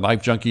 that's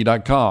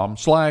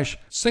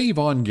TheKnifeJunkie.com/save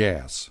on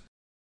gas.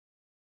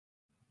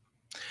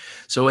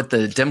 So at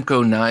the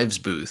Demko Knives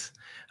booth,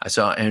 I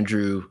saw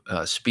Andrew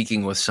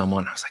speaking with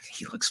someone. I was like,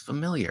 he looks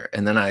familiar.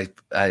 And then I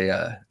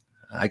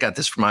got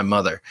this from my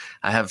mother.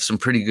 I have some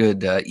pretty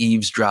good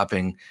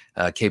eavesdropping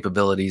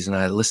capabilities, and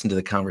I listened to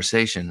the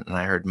conversation, and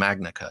I heard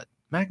Magna Cut.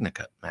 I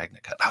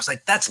was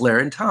like, that's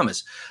Larrin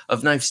Thomas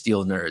of Knife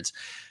Steel Nerds.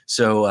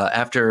 So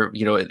after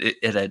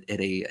at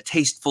a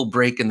tasteful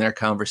break in their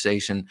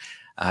conversation,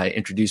 I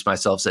introduced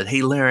myself, said,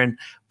 hey, Larrin,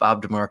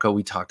 Bob DeMarco.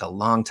 We talked a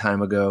long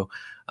time ago.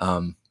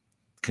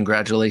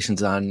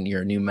 Congratulations on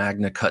your new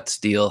Magna Cut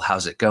steel.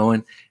 How's it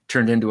going?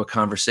 Turned into a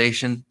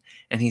conversation.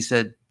 And he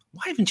said,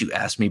 why haven't you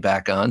asked me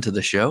back on to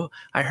the show?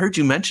 I heard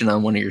you mention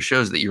on one of your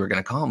shows that you were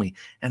going to call me,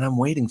 and I'm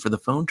waiting for the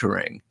phone to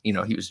ring. He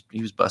was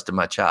busting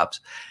my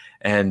chops.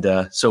 And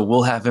so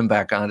we'll have him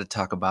back on to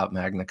talk about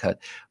Magna Cut.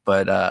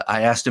 But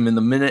I asked him in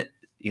the minute,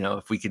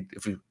 if we could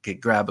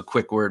grab a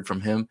quick word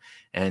from him,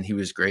 and he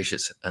was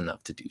gracious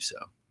enough to do so.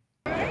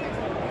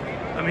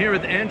 I'm here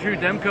with Andrew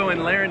Demko and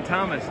Larrin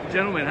Thomas.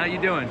 Gentlemen, how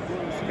you doing?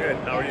 Good.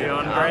 How are you?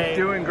 Doing great. I'm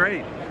doing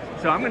great.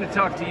 So I'm going to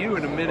talk to you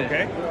in a minute.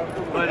 Okay.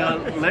 But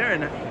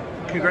Larrin,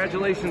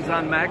 congratulations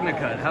on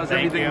MagnaCut. How's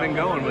everything been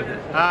going with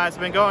it? It's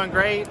been going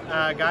great.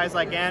 Guys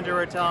like Andrew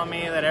are telling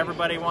me that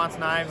everybody wants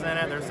knives in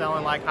it. They're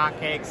selling like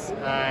hotcakes.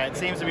 It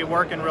seems to be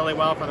working really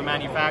well for the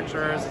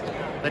manufacturers.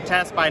 The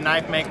tests by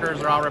knife makers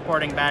are all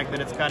reporting back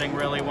that it's cutting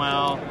really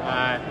well.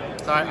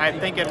 So I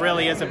think it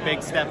really is a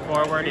big step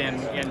forward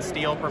in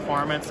steel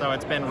performance. So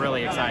it's been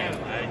really exciting.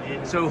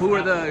 So who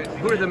are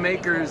the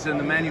makers and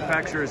the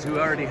manufacturers who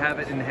already have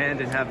it in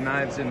hand and have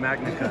knives in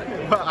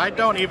MagnaCut? Well, I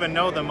don't even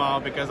know them all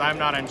because I'm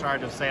not in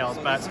charge of sales.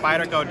 But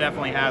Spyderco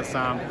definitely has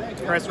some.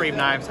 Chris Reeve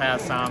Knives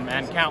has some,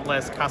 and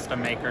countless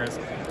custom makers.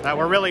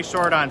 We're really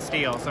short on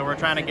steel, so we're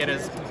trying to get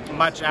as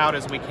much out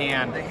as we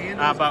can,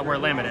 but we're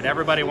limited.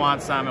 Everybody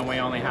wants some, and we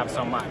only have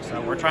so much,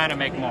 so we're trying to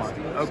make more.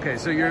 Okay,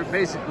 so you're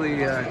basically,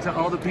 to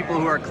all the people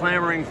who are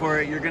clamoring for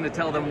it, you're going to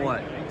tell them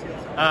what?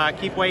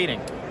 Keep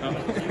waiting.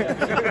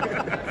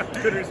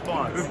 Good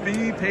response.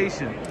 Be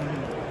patient.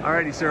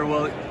 Alrighty, sir.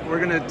 Well, we're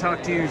going to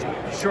talk to you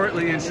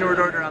shortly in short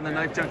order on the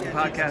Knife Junkie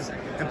Podcast,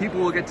 and people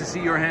will get to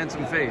see your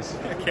handsome face.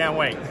 I can't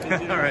wait.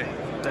 All right,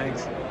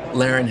 thanks.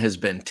 Larrin has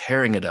been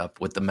tearing it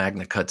up with the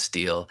MagnaCut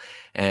steel,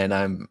 and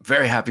I'm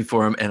very happy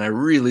for him, and I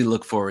really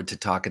look forward to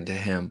talking to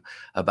him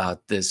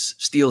about this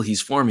steel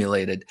he's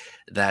formulated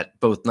that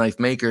both knife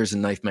makers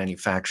and knife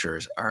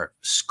manufacturers are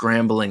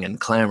scrambling and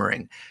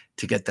clamoring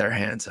to get their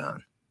hands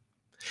on.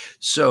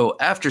 So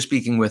after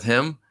speaking with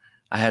him,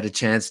 I had a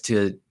chance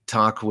to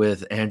talk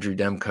with Andrew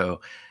Demko.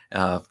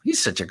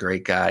 He's such a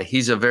great guy.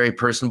 He's a very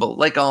personable,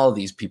 like all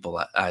these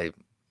people I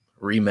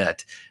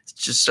re-met. It's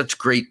just such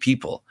great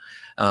people.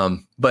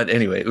 But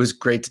anyway, it was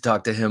great to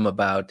talk to him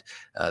about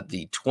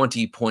the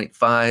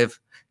 20.5,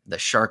 the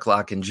Shark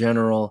Lock in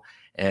general,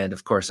 and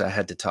of course I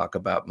had to talk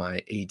about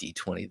my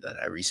AD20 that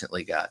I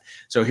recently got.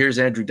 So here's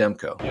Andrew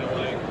Demko.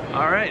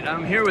 All right,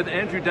 I'm here with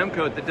Andrew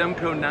Demko at the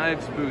Demko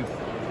Knives booth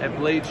at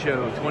Blade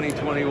Show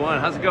 2021.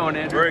 How's it going,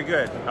 Andrew? Very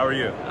good. How are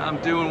you? I'm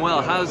doing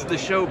well. How's the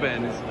show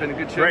been? It's been a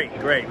good show?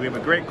 Great. We have a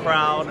great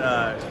crowd,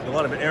 a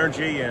lot of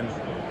energy, and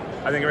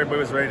I think everybody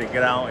was ready to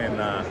get out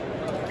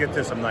and get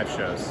to some knife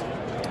shows.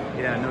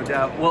 Yeah, no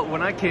doubt. Well,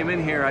 when I came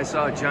in here, I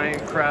saw a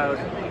giant crowd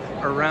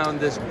around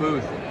this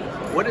booth.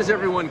 What is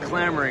everyone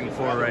clamoring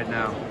for right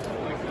now?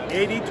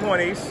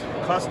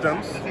 AD20s,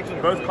 customs,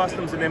 both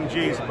customs and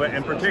MGs, but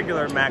in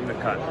particular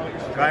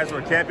MagnaCut. Guys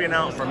were camping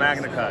out for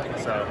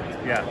MagnaCut, so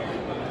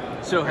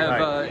yeah. So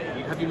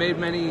have you made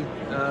many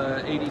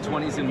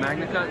AD20s in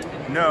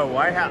MagnaCut? No,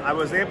 I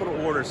was able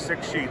to order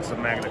 6 sheets of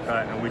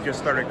MagnaCut, and we just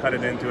started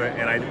cutting into it,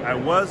 and I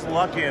was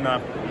lucky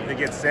enough to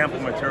get sample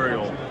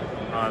material.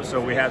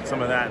 So we had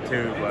some of that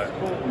too,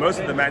 but most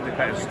of the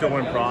MagnaCut is still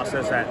in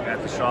process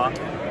at the shop.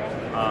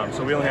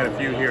 So we only had a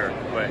few here,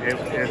 but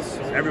it's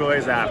every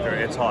ways after.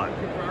 It's hot.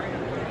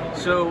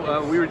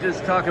 So we were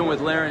just talking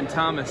with Larrin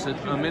Thomas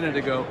a minute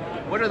ago.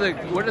 What are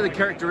the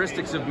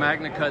characteristics of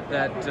MagnaCut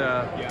that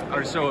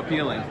are so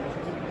appealing?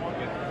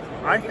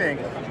 I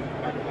think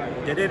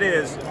that it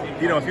is,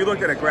 if you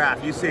look at a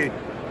graph, you see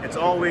it's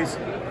always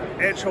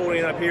edge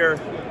holding up here,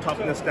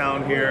 toughness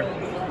down here,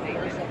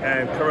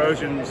 and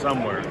corrosion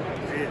somewhere.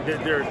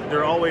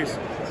 They're always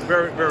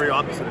very, very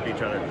opposite of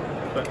each other.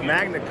 But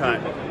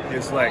MagnaCut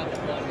is like,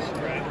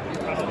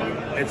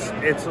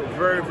 it's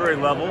very, very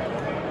level.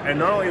 And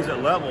not only is it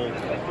level,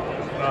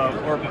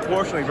 or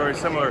proportionally very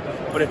similar,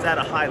 but it's at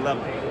a high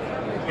level.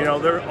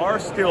 There are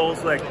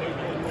stills like,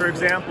 for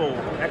example,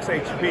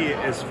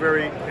 XHP is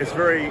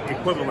very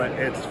equivalent.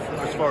 It's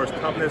as far as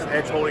toughness,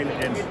 edge holding,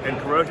 and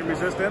corrosion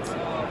resistance.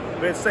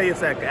 But let's say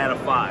it's at a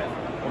 5.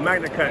 Well,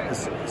 MagnaCut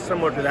is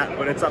similar to that,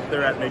 but it's up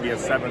there at maybe a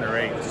 7 or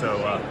 8.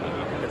 So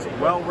it's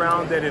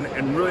well-rounded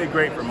and really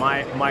great for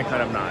my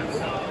kind of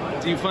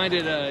knives. Do you find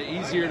it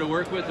easier to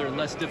work with or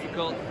less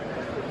difficult?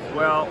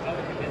 Well,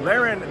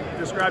 Larrin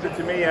described it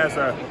to me as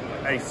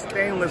a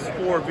stainless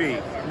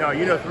 4V. Now,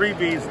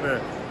 3V is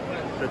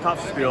the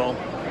tough steel.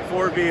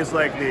 4V is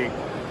like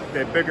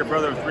the bigger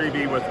brother of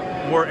 3V with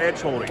more edge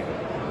holding.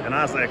 And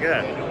I was like,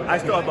 yeah, I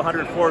still have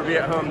 104V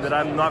at home that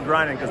I'm not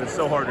grinding because it's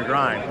so hard to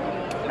grind.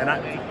 And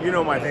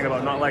my thing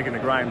about not liking to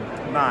grind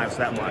knives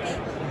that much.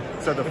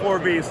 So the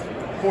 4V is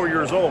 4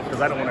 years old because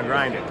I don't want to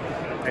grind it.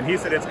 And he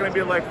said, it's going to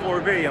be like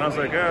 4V. And I was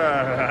like,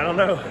 I don't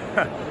know.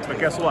 But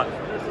guess what?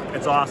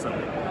 It's awesome.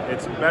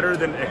 It's better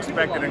than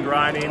expected in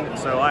grinding,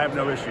 so I have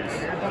no issues.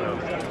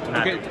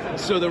 Okay,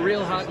 so the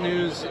real hot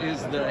news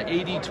is the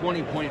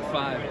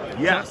AD20.5.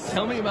 Yes.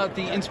 Tell me about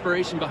the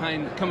inspiration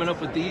behind coming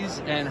up with these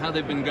and how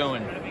they've been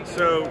going.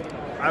 So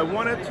I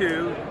wanted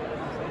to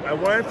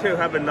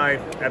have a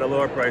knife at a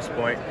lower price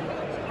point.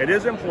 It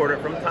is imported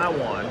from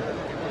Taiwan.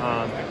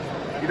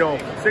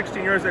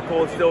 16 years at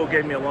Cold Steel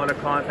gave me a lot of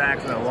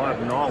contacts and a lot of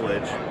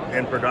knowledge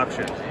in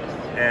production.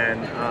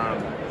 And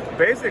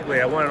basically,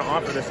 I wanted to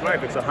offer this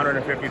knife. It's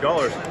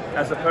 $150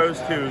 as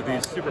opposed to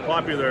the super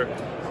popular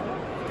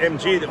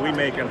MG that we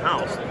make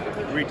in-house.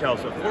 It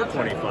retails at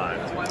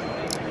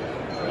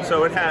 $425.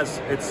 So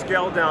it's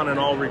scaled down in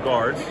all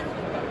regards.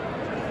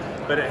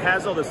 but it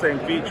has all the same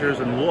features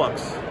and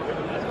looks,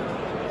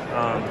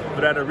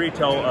 but at a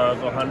retail of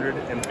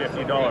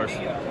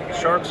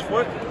 $150. Shark's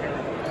foot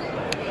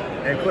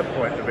and clip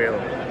point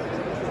available.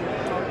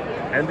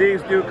 And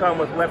these do come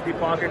with lefty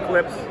pocket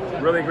clips,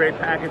 really great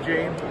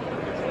packaging,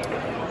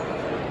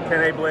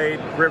 10A blade,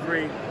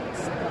 rivery,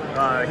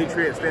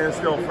 heat-treated stainless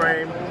steel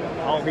frame,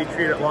 all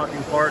heat-treated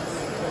locking parts,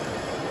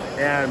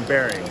 and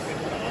bearings.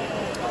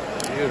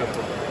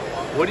 Beautiful.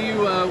 What do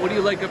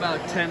you like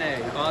about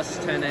 10A, OS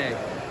 10A?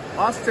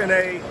 OS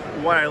 10A,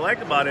 what I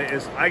like about it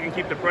is I can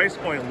keep the price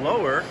point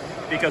lower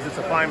because it's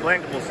a fine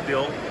blankable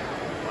steel,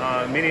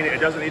 meaning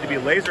it doesn't need to be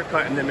laser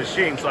cut in the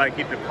machine, so I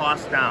keep the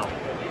cost down.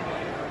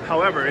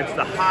 However, it's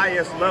the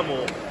highest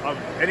level of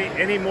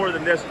any more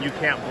than this, you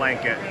can't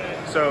blanket.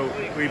 So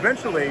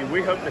eventually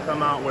we hope to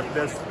come out with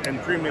this in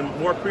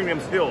more premium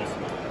steels,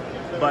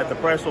 but the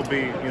price will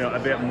be, a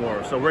bit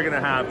more. So we're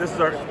gonna have, this is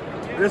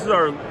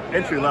our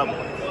entry level,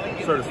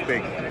 so to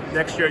speak.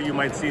 Next year you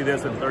might see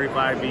this in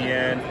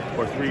 35VN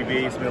or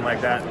 3V, something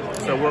like that.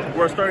 So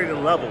we're starting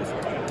in levels.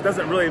 It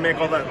doesn't really make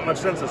all that much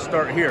sense to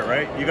start here,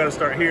 right? You gotta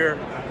start here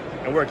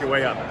and work your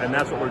way up, and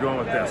that's what we're doing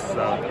with this.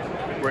 So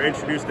we're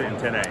introduced it in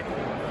 10A.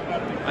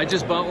 I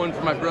just bought one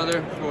for my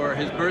brother for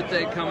his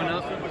birthday coming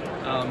up,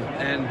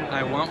 and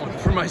I want one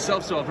for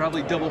myself, so I'll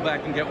probably double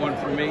back and get one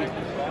for me.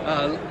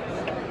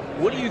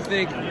 What do you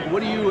think,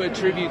 what do you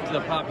attribute to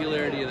the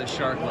popularity of the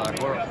Shark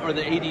Lock or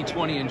the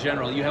 80-20 in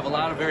general? You have a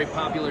lot of very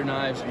popular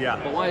knives, yeah.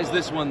 But why is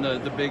this one the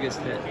biggest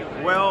hit?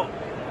 Well,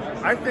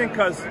 I think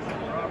because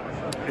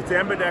it's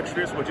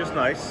ambidextrous, which is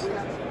nice.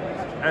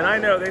 And I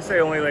know they say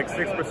only like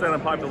 6% of the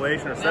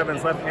population or 7%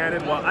 is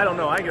left-handed. Well, I don't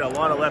know. I get a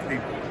lot of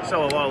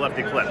sell a lot of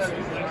lefty clips.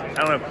 I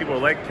don't know if people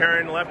like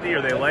carrying lefty or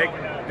they like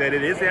that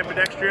it is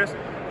ambidextrous,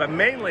 but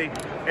mainly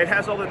it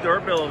has all the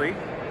durability,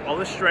 all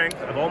the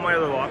strength of all my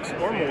other locks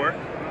or more,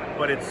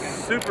 but it's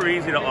super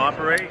easy to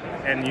operate,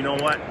 and you know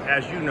what?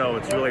 As you know,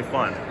 it's really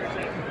fun.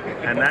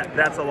 And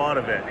that's a lot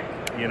of it,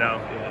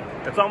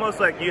 It's almost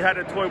like you had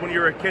a toy when you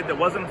were a kid that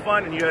wasn't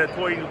fun, and you had a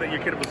toy that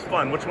your kid was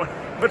fun. Which one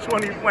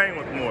are you playing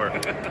with more?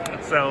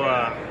 So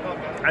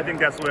I think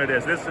that's what it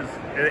is.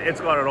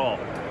 It's got it all.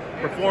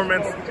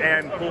 Performance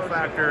and cool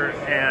factor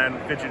and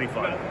fidgety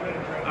fun.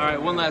 All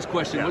right, one last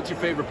question. Yeah. What's your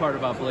favorite part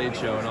about Blade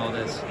Show and all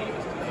this?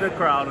 The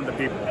crowd and the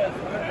people,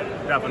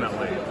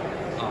 definitely.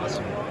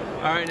 Awesome.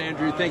 All right,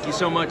 Andrew, thank you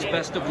so much.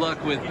 Best of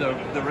luck with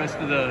the rest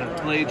of the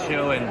Blade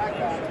Show, and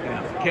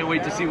can't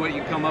wait to see what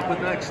you come up with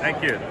next.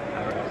 Thank you.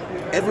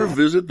 Ever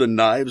visit the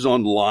knives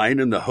online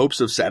in the hopes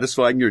of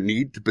satisfying your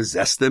need to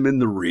possess them in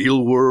the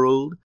real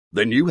world?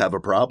 Then you have a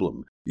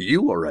problem.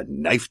 You are a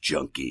knife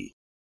junkie.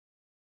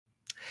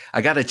 I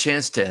got a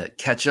chance to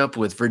catch up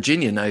with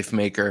Virginia knife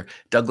maker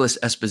Douglas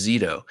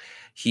Esposito.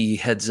 He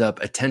heads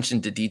up Attention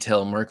to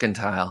Detail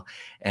Mercantile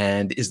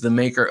and is the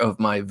maker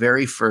of my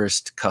very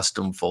first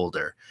custom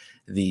folder,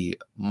 the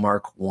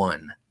Mark I.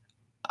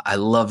 I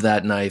love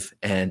that knife,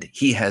 and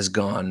he has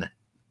gone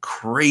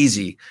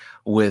crazy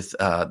with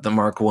the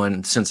Mark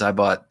I since I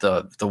bought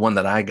the one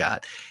that I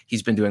got.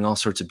 He's been doing all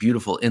sorts of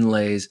beautiful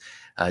inlays,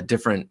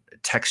 different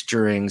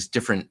texturings,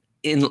 different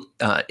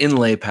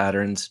inlay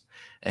patterns,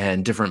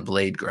 and different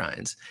blade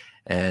grinds,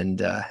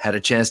 and had a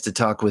chance to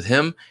talk with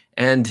him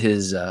and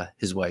his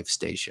wife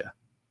Stacia.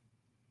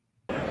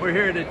 We're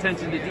here at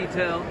Attention to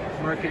Detail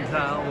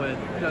Mercantile with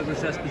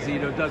Douglas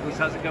Esposito. Douglas,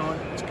 how's it going?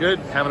 It's good.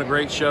 Having a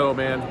great show,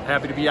 man.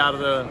 Happy to be out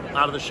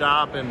of the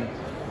shop and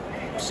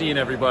seeing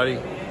everybody.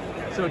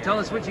 So tell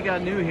us what you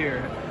got new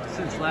here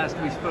since last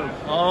we spoke.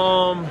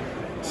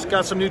 It's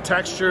got some new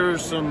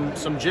textures,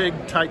 some jig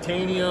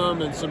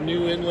titanium, and some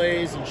new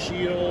inlays and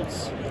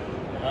shields.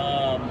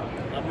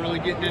 I'm really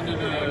getting into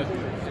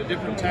the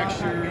different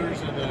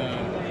textures and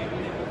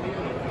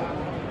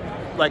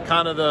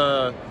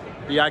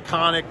the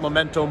iconic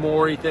Memento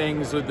Mori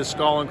things with the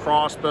skull and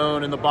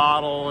crossbone and the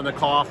bottle and the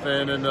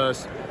coffin and the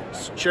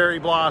cherry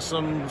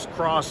blossoms,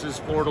 crosses,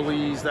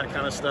 fleur-de-lis, that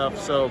kind of stuff.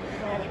 So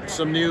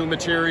some new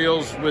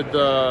materials with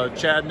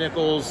Chad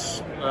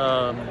Nichols,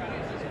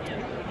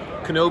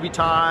 Kenobi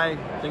tie,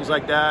 things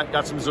like that.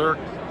 Got some Zerk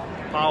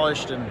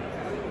polished and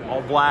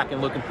all black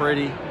and looking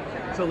pretty.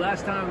 So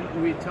last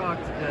time we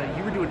talked,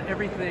 you were doing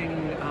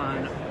everything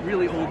on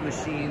really old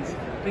machines.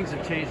 Things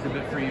have changed a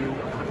bit for you.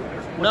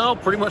 No,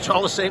 pretty much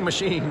all the same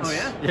machines. Oh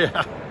yeah?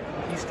 Yeah.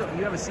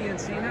 You have a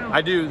CNC now?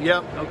 I do,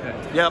 yep. Okay.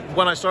 Yep,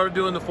 when I started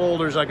doing the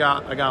folders, I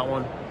got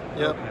one.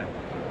 Yep. Okay.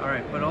 All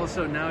right, but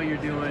also now you're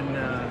doing,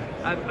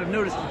 I've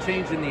noticed a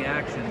change in the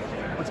action.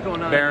 What's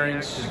going on?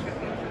 Bearings. In the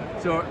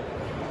action? So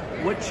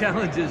what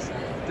challenges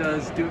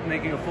does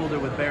making a folder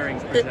with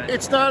bearings present?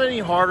 It's not any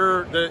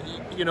harder.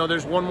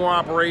 There's one more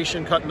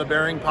operation, cutting the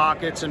bearing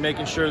pockets and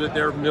making sure that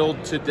they're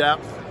milled to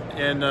depth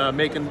and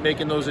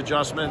making those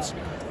adjustments.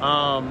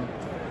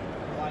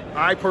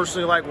 I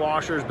personally like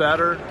washers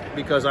better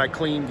because I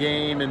clean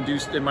game and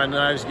my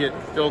knives get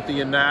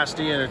filthy and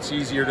nasty and it's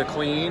easier to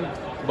clean.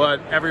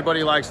 But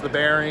everybody likes the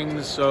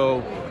bearings,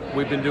 so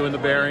we've been doing the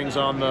bearings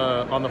on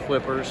the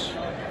flippers.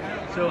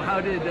 So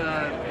how did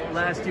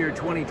last year,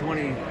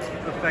 2020,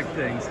 affect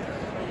things?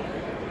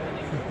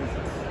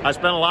 I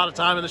spent a lot of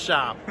time in the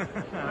shop.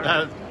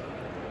 That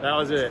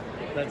was it.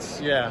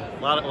 A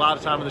lot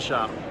of time in the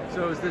shop.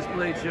 So is this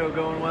blade show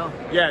going well?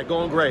 Yeah,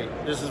 going great.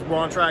 We're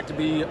on track to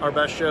be our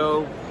best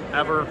show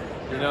ever.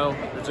 You know,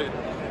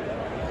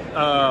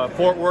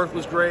 Fort Worth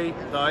was great,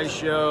 the ice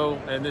show,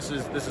 and this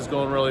is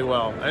going really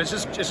well. And it's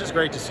just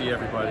great to see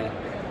everybody.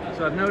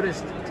 So I've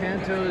noticed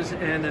Tantos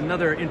and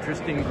another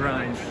interesting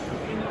grind.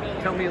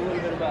 Tell me a little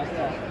bit about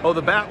that. Oh,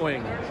 the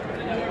Batwing.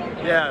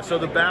 Yeah, so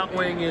the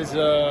Batwing is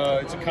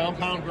it's a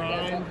compound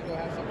grind.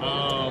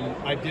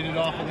 I did it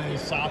off of the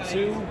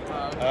Hisatsu.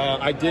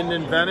 I didn't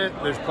invent it.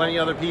 There's plenty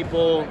of other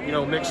people, you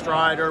know, Mick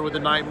Strider with the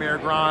Nightmare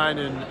grind,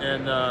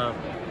 and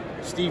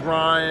Steve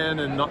Ryan,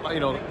 and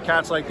you know,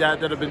 cats like that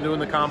have been doing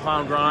the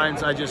compound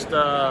grinds. I just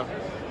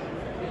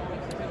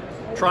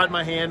tried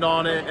my hand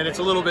on it, and it's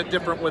a little bit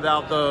different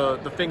without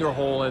the finger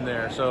hole in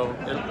there. So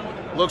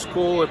it looks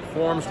cool, it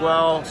performs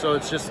well. So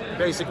it's just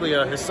basically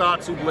a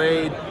Hisatsu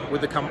blade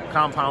with the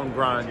compound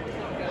grind.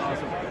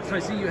 Awesome. So I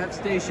see you have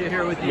Stacia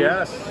here with you.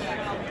 Yes,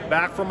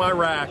 back from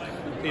Iraq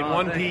in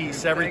one thank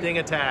piece, you. everything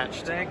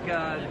attached. Thank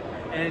God.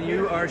 And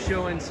you are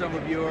showing some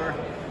of your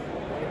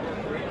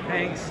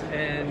hanks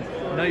and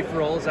knife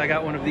rolls. I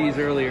got one of these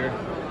earlier.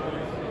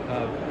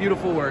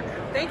 Beautiful work.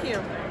 Thank you.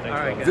 All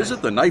right, guys.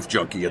 Visit The Knife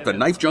Junkie at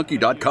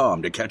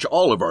TheKnifeJunkie.com to catch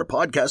all of our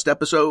podcast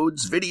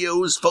episodes,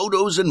 videos,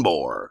 photos, and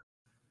more.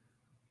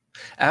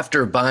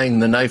 After buying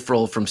the knife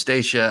roll from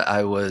Stacia,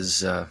 I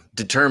was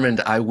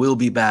determined I will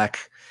be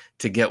back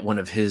to get one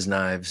of his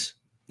knives.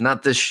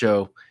 Not this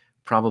show,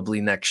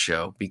 probably next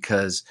show,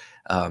 because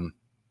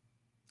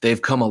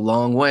they've come a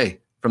long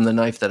way from the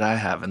knife that I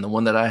have. And the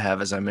one that I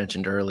have, as I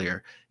mentioned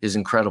earlier, is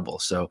incredible.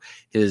 So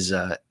his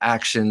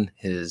action,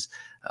 his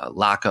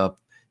lockup,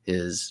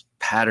 his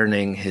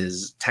patterning,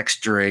 his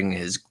texturing,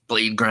 his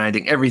blade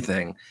grinding,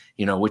 everything,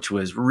 you know, which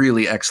was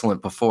really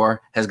excellent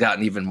before, has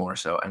gotten even more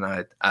so. And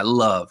I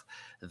love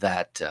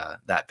that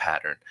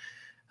pattern.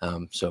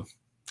 So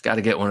got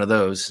to get one of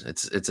those.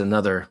 It's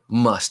another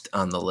must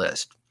on the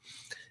list.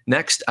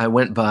 Next, I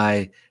went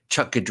by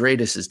Chuck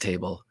Gedraitis'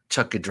 table.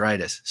 Chuck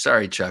Gedraitis.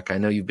 Sorry, Chuck. I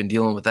know you've been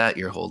dealing with that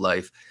your whole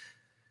life.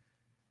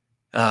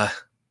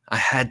 I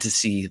had to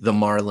see the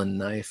Marlin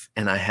knife,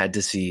 and I had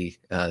to see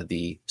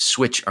the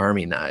Switch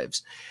Army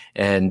knives,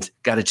 and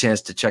got a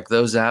chance to check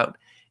those out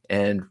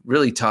and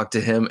really talk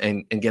to him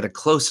and get a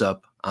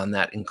close-up on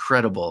that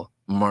incredible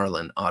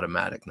Marlin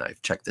automatic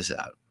knife. Check this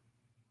out.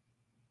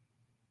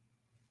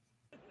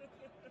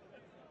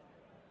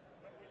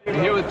 I'm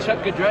here with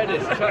Chuck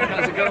Gedraitis. Chuck,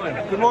 how's it going?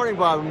 Good morning,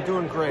 Bob. I'm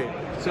doing great.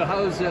 So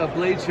how's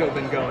Blade Show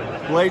been going?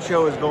 Blade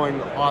Show is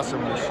going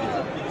awesome this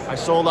year. I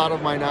sold out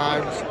of my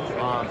knives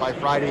by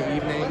Friday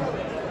evening.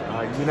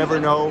 You never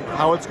know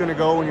how it's going to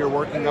go when you're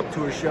working up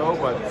to a show,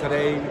 but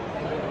today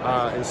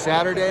is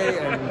Saturday,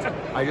 and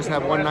I just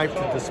have one knife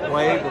to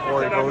display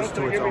before it goes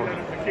to its owner.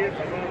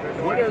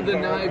 What are the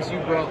knives you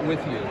brought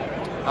with you?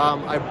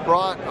 I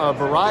brought a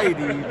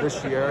variety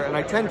this year, and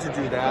I tend to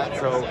do that,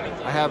 so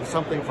I have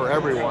something for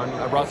everyone.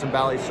 I brought some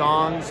ballet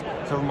songs,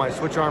 some of my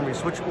Switch Army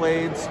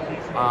switchblades.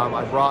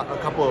 I brought a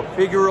couple of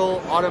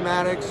figural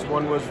automatics.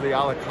 One was the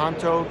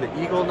Alicanto,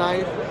 the Eagle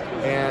knife,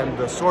 and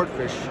the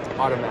Swordfish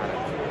automatic.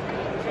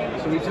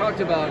 So we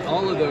talked about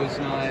all of those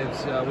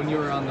knives when you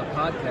were on the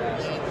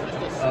podcast,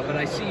 but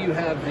I see you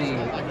have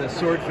the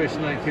Swordfish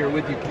knife here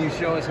with you. Can you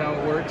show us how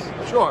it works?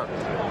 Sure.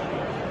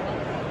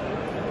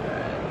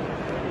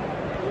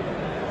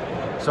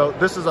 So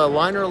this is a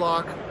liner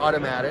lock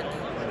automatic.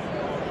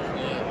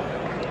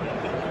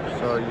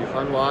 So you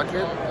unlock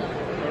it,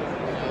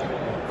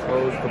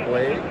 close the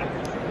blade.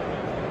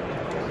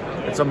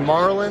 It's a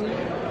Marlin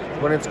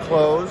when it's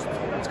closed.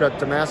 It's got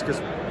Damascus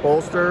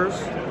bolsters,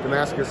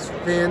 Damascus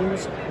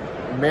fins,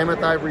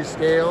 mammoth ivory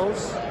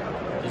scales.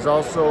 There's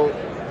also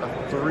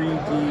a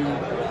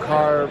 3D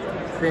carved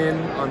fin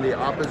on the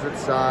opposite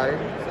side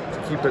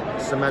to keep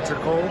it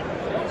symmetrical.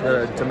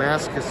 A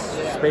Damascus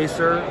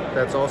spacer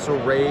that's also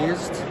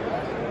raised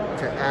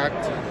to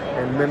act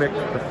and mimic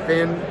the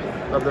fin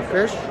of the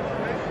fish.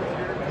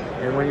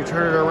 And when you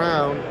turn it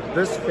around,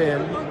 this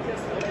fin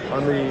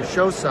on the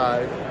show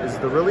side is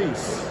the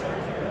release.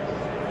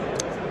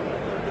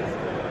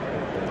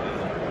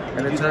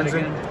 And it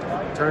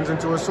turns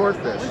into a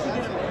swordfish.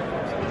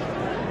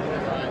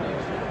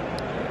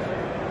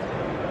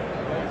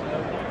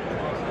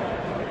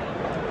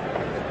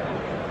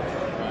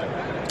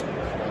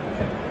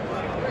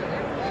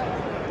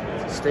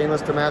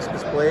 Stainless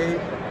Damascus blade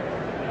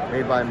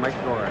made by Mike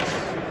Norris.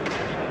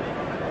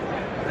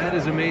 That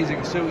is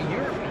amazing. So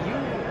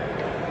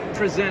you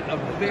present a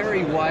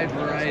very wide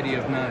variety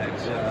of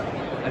knives.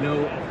 I know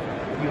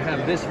you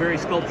have this very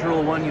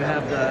sculptural one. You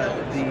have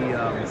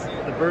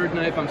the bird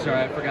knife. I'm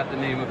sorry, I forgot the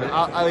name of it.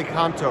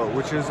 Alicanto,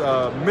 which is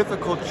a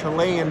mythical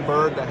Chilean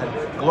bird that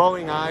had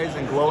glowing eyes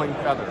and glowing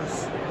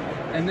feathers.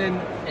 And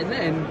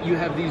then you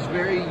have these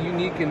very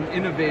unique and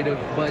innovative,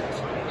 but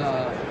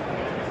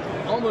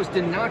almost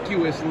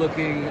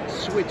innocuous-looking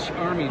Switch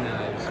Army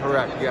knives.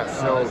 Correct, yes.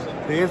 So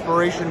the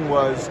inspiration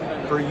was,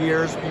 for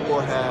years, people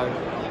had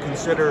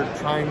considered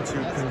trying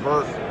to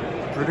convert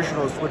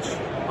traditional Switch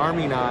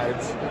Army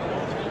knives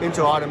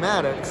into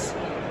automatics,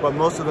 but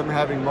most of them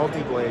having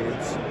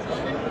multi-blades,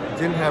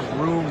 didn't have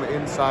room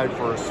inside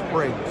for a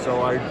spring.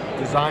 So I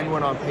designed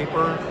one on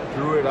paper,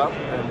 drew it up,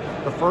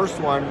 and the first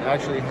one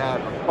actually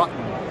had a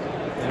button.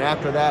 And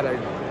after that, I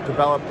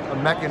developed a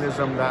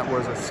mechanism that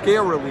was a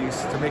scale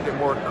release to make it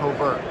more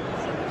covert.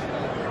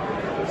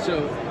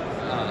 So,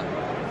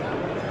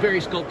 very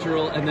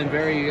sculptural and then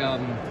very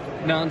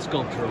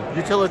non-sculptural.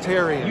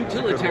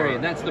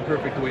 Utilitarian. That's the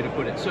perfect way to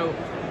put it. So,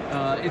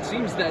 it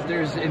seems that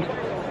there's an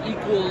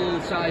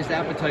equal-sized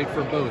appetite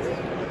for both.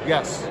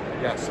 Yes.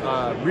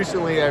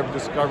 Recently, I've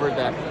discovered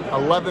that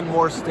 11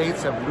 more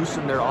states have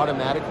loosened their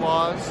automatic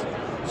laws,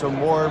 so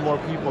more and more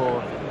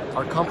people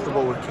are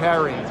comfortable with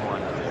carrying one.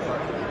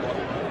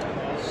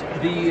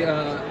 The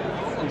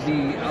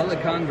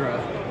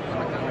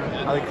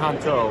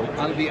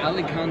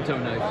Alicanto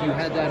knife, you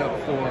had that up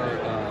for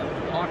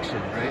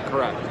auction, right?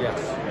 Correct,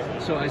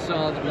 yes. So I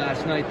saw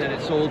last night that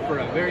it sold for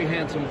a very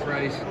handsome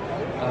price,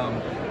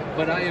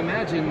 but I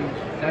imagine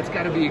that's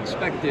got to be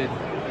expected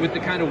with the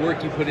kind of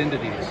work you put into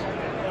these.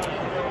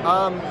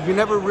 You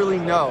never really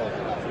know,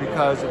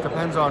 because it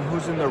depends on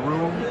who's in the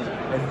room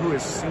and who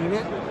has seen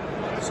it.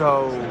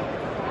 So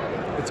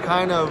it's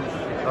kind of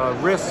a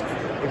risk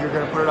if you're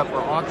going to put it up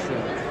for auction.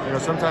 You know,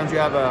 sometimes you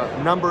have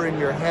a number in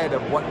your head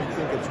of what you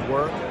think it's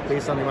worth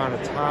based on the amount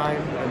of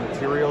time and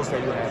materials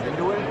that you have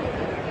into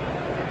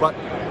it. But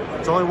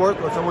it's only worth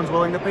what someone's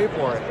willing to pay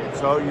for it.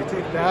 So you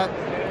take that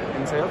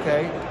and say,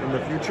 okay, in the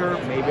future,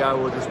 maybe I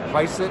will just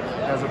price it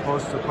as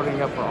opposed to putting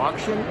it up for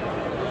auction.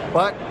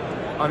 But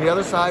on the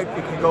other side,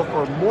 it can go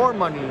for more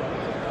money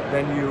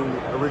than you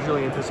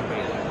originally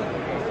anticipated.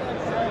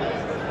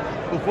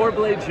 Before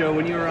Blade Show,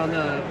 when you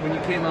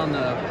came on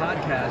the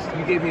podcast,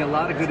 you gave me a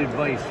lot of good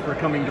advice for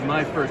coming to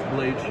my first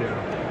Blade Show.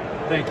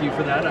 Thank you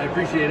for that. I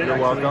appreciate it. You're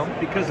welcome.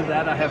 Because of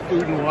that, I have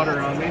food and water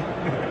on me.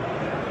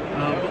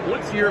 But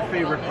what's your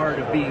favorite part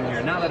of being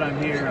here? Now that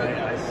I'm here,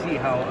 I see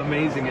how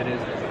amazing it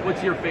is.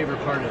 What's your favorite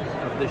part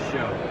of this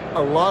show?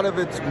 A lot of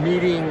it's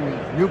meeting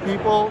new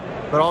people,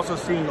 but also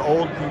seeing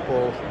old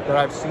people that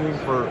I've seen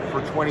for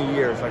 20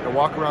 years. Like I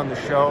walk around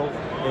the show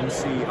and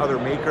see other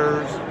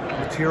makers,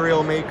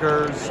 material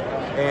makers,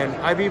 and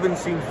I've even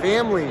seen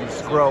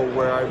families grow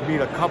where I meet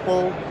a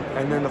couple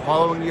and then the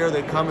following year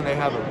they come and they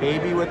have a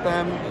baby with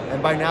them,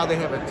 and by now they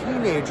have a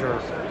teenager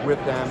with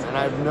them, and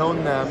I've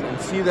known them and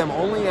see them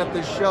only at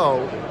this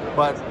show,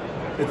 but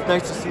it's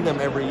nice to see them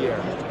every year.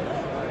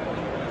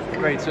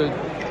 Great, so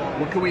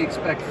what can we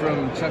expect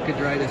from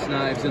Gedraitis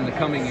knives in the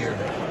coming year?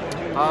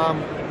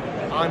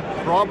 I'm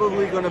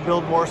probably going to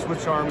build more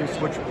Switch Army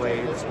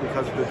switchblades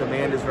because the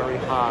demand is very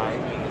high.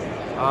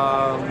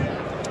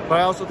 But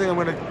I also think I'm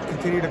going to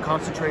continue to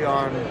concentrate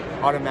on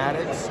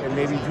automatics and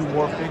maybe do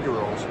more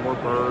figurals, more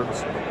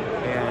birds,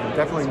 and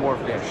definitely more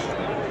fish.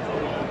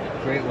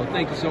 Great. Well,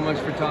 thank you so much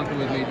for talking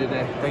with me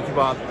today. Thank you,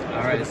 Bob. All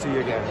right. Good to see you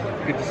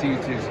again. Good to see you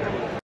too,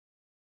 sir.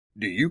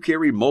 Do you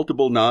carry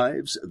multiple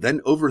knives,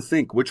 then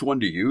overthink which one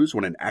to use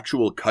when an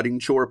actual cutting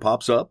chore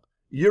pops up?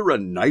 You're a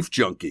knife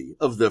junkie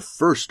of the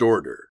first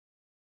order.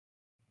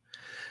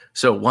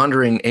 So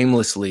wandering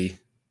aimlessly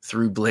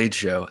through Blade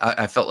Show,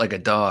 I felt like a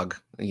dog,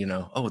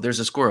 oh, there's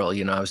a squirrel.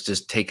 I was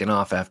just taking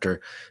off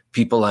after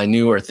people I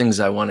knew or things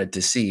I wanted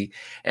to see.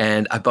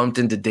 And I bumped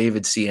into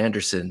David C.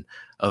 Andersen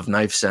of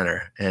Knife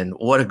Center. And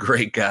what a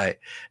great guy.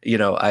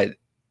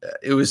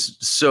 It was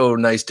so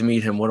nice to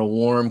meet him. What a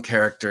warm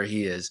character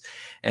he is.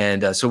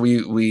 And so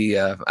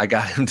I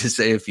got him to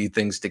say a few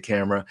things to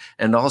camera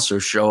and also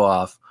show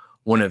off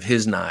one of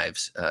his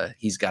knives.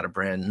 He's got a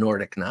brand,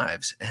 Nordic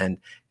knives. And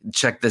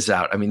check this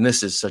out. I mean,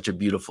 this is such a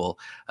beautiful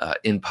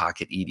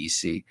in-pocket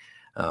EDC.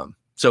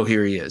 So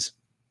here he is.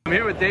 I'm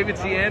here with David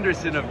C.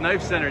 Andersen of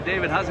Knife Center.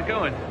 David, how's it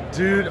going?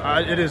 Dude,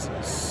 it is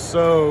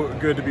so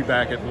good to be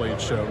back at Blade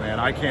Show, man.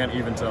 I can't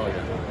even tell you.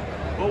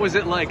 What was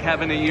it like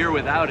having a year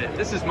without it?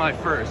 This is my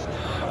first.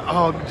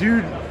 Oh,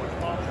 dude,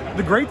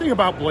 the great thing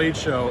about Blade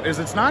Show is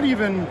it's not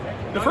even,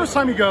 the first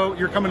time you go,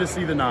 you're coming to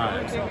see the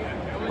knives.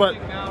 But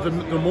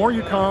the more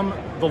you come,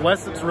 the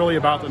less it's really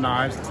about the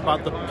knives. It's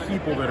about the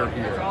people that are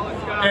here.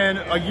 And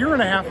a year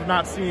and a half of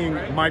not seeing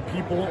my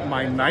people,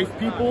 my knife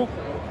people,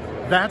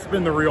 that's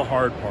been the real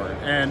hard part.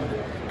 And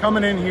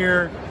coming in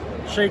here,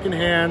 shaking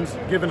hands,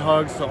 giving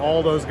hugs to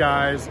all those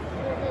guys,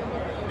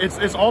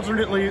 it's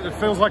alternately, it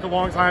feels like a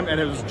long time, and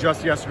it was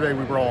just yesterday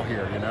we were all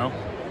here,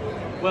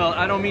 Well,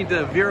 I don't mean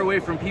to veer away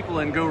from people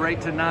and go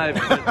right to knives,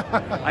 but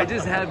I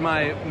just had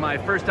my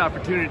first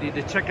opportunity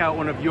to check out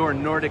one of your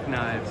Nordic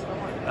knives.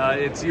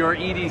 It's your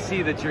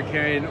EDC that you're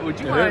carrying. Would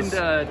you mind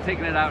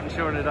taking it out and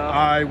showing it off?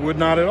 I would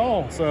not at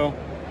all. So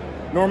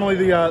normally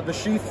the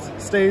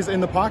sheath stays in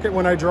the pocket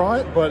when I draw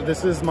it, but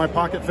this is my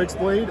pocket fixed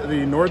blade,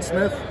 the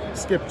Nordsmith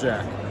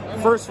Skipjack.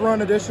 First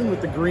run edition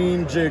with the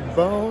green jig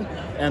bone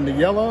and the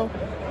yellow,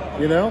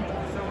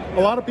 A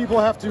lot of people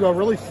have to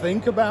really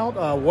think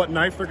about what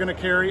knife they're going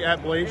to carry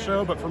at Blade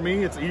Show, but for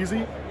me, it's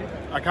easy.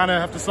 I kind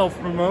of have to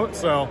self-promote,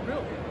 so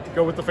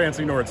go with the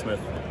fancy Nordsmith.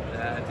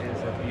 That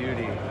is a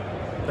beauty.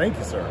 Thank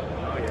you, sir.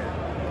 Oh,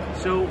 yeah.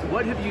 So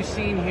what have you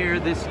seen here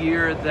this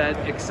year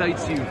that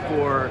excites you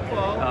for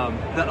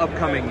the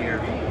upcoming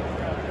year?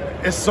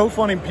 It's so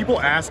funny.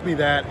 People ask me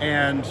that,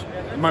 and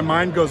my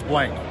mind goes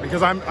blank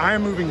because I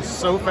am moving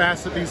so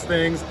fast at these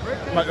things.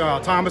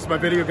 Thomas, my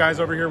video guys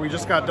over here, we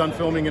just got done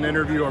filming an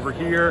interview over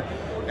here,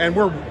 and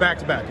we're back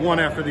to back, one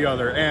after the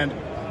other. And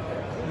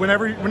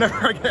whenever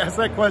I get asked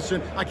that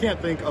question, I can't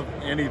think of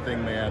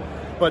anything, man.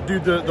 But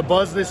dude, the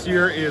buzz this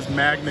year is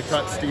Magna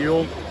Cut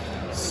steel.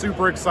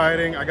 Super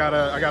exciting. I got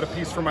a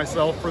piece for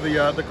myself for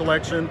the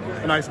collection,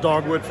 a nice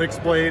dogwood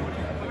fixed blade.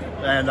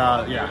 And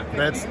yeah,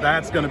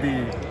 that's going to be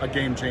a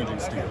game-changing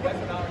steel.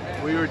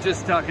 We were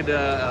just talking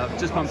to,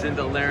 just bumped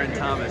into Larrin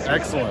Thomas.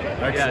 Excellent.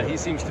 Yeah, he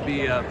seems to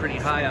be pretty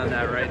high on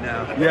that right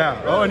now.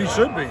 Yeah. Oh, and he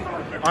should be.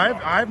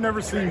 I've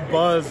never seen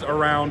buzz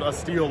around a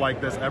steel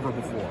like this ever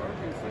before.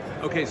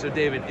 Okay, so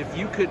David, if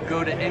you could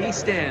go to any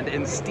stand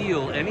and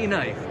steal any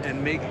knife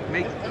and make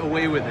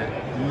away with it,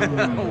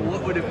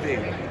 what would it be?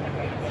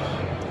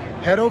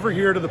 Head over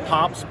here to the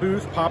Pops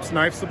booth, Pops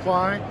Knife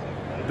Supply.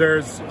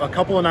 There's a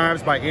couple of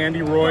knives by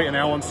Andy Roy and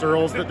Alan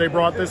Searles that they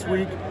brought this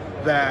week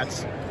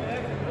that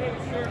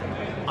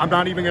I'm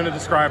not even going to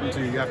describe them to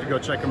you. You have to go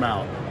check them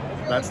out.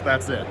 That's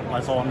it.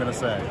 That's all I'm going to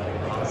say.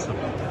 Awesome.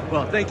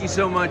 Well, thank you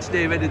so much,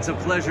 David. It's a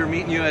pleasure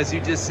meeting you. As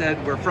you just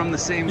said, we're from the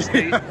same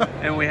state,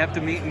 and we have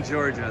to meet in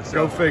Georgia.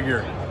 So go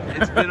figure.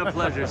 It's been a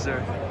pleasure,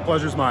 sir.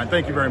 Pleasure's mine.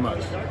 Thank you very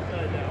much.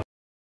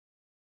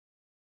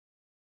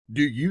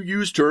 Do you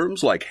use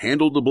terms like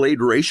handle-to-blade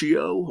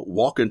ratio,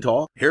 walk and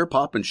talk, hair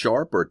pop and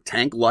sharp, or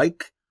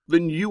tank-like?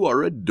 Then you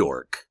are a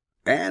dork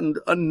and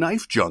a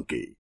knife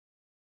junkie.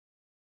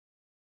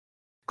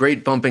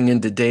 Great bumping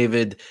into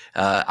David.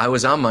 I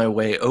was on my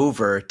way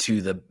over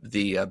to the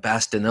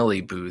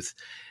Bastinelli booth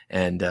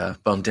and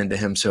bumped into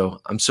him.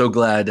 So I'm so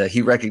glad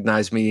he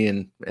recognized me,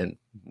 and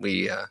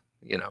we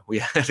we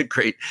had a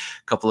great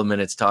couple of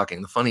minutes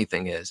talking. The funny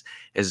thing is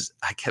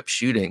I kept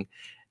shooting.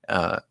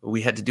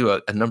 We had to do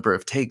a number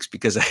of takes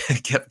because I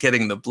kept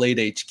getting the Blade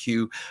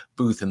HQ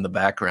booth in the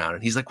background,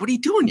 and he's like, "What are you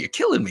doing? You're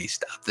killing me!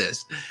 Stop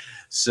this!"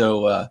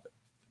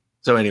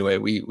 So anyway,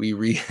 we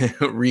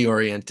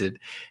reoriented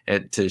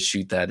to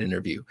shoot that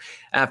interview.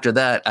 After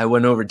that, I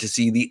went over to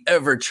see the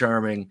ever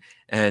charming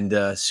and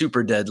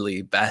super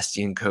deadly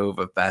Bastien Cove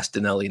of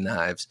Bastinelli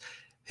knives.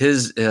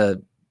 His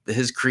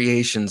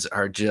creations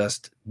are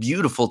just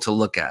beautiful to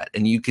look at,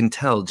 and you can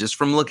tell just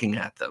from looking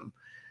at them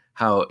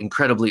how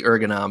incredibly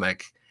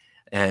ergonomic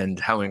and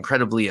how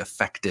incredibly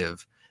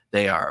effective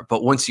they are.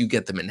 But once you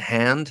get them in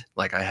hand,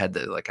 I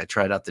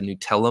tried out the new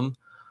Tellum.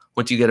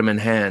 Once you get them in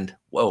hand,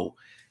 whoa,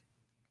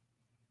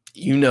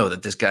 you know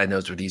that this guy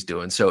knows what he's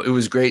doing. So it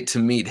was great to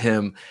meet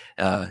him,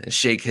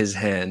 shake his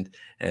hand,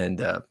 and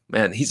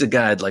man, he's a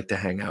guy I'd like to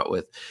hang out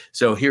with.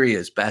 So here he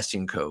is,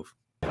 Bastien Cove.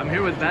 I'm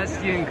here with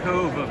Bastien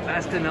Cove of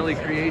Bastinelli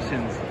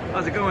Creations.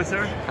 How's it going,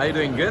 sir? How you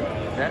doing? Good?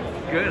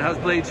 Yeah. Good. How's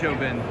Blade Show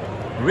been?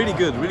 Really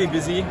good, really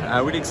busy.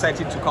 Really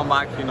excited to come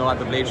back, at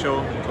the Blade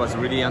Show. It was a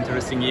really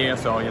interesting year,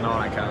 so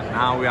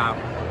now we are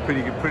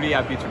pretty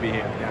happy to be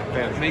here.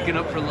 Yeah, making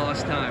up for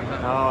lost time.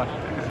 Huh?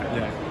 Oh,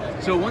 yeah.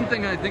 So one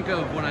thing I think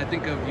of when I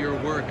think of your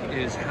work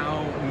is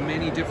how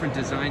many different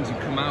designs you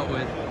come out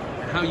with,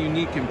 how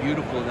unique and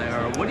beautiful they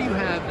are. What do you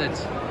have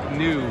that's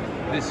new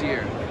this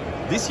year?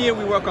 This year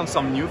we work on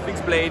some new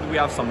fixed blade. We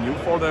have some new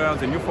folder.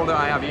 The new folder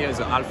I have here is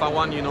the Alpha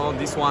one.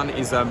 This one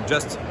is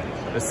just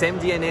the same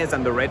DNA as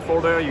the red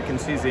folder. You can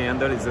see the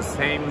handle is the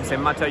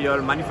same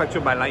material,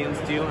 manufactured by Lion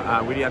Steel.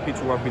 Really happy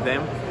to work with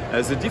them.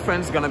 The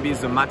difference is gonna be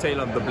the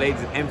material of the blade,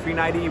 the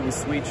M390. We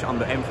switch on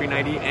the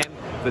M390 and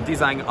the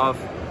design of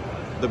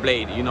the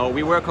blade.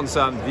 We work on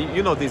some,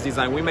 this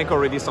design. We make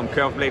already some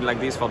curved blade like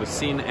this for the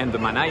Sin and the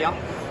Manaya.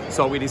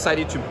 So we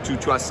decided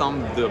to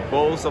assemble the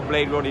balls of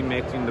blade already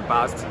made in the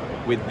past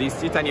with this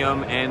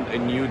titanium and a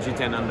new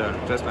G10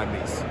 handle, just like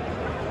this.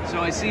 So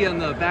I see on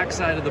the back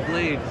side of the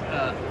blade,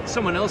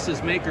 someone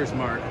else's maker's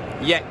mark.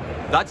 Yeah,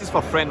 that is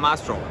for Fred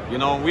Mastro.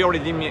 We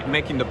already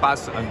make in the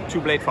past 2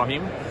 blades for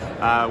him,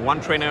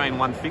 one trainer and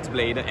one fixed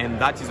blade, and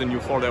that is a new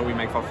folder we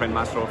make for Fred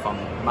Mastro from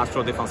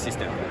Mastro Defense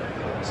System.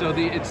 So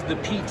it's the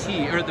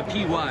PT, or the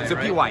PY, It's a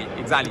PY,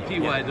 exactly.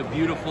 PY, yeah. The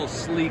beautiful,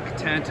 sleek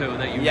Tanto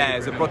that you Yeah,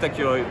 the protect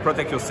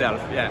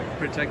yourself, yeah.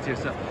 Protect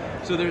yourself.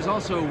 So there's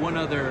also one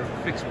other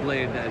fixed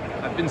blade that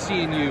I've been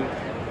seeing you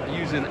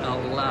using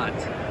a lot.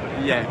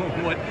 Yeah.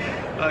 What?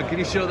 Can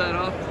you show that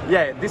off?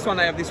 Yeah, this one,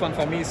 I have this one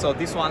for me. So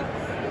this one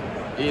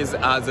is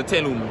the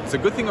Tellum. The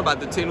good thing about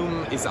the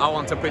Tellum is our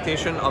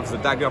interpretation of the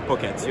dagger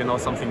pockets.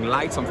 Something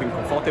light, something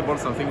comfortable,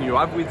 something you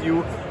have with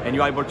you, and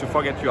you're able to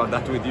forget you have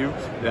that with you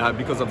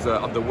because of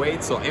the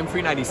weight. So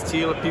M390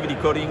 steel,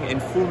 PVD coating,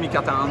 and full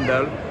Mikata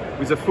handle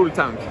with a full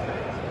tank.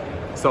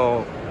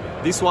 So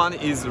this one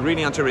is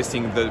really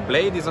interesting. The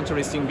blade is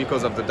interesting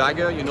because of the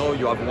dagger.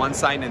 You have one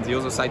side and the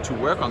other side to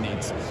work on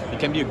it. It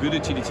can be a good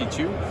utility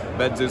too,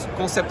 but the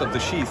concept of the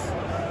sheath,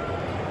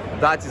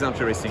 that is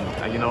interesting.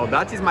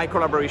 That is my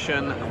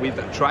collaboration with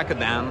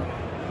Trakadan,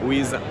 who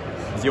is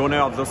the owner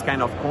of those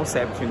kind of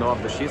concepts,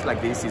 of the sheath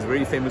like this. He's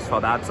really famous for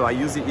that. So I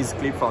use his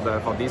clip for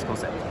this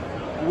concept.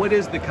 what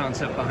is the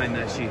concept behind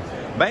that sheath?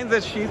 Behind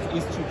the sheath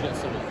is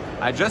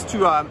just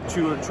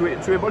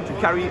to able to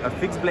carry a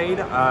fixed blade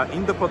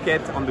in the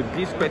pocket on the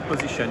discrete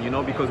position, you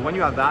know, because when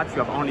you have that,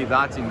 you have only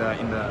that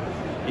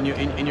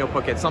in your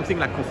pocket, something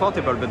like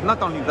comfortable. But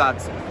not only that,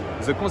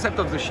 the concept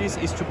of the sheath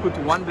is to put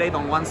one blade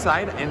on one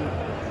side and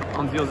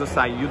on the other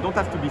side. You don't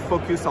have to be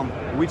focused on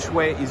which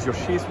way is your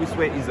sheath, which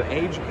way is the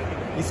edge.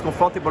 It's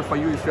comfortable for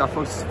you if you are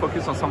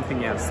focused on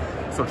something else.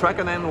 So Track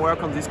and Hand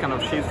work on this kind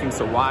of sheath since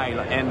a while,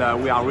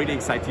 and we are really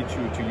excited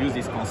to use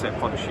this concept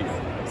for the sheath.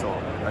 So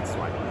that's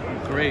why.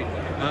 Great.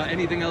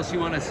 Anything else you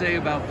want to say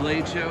about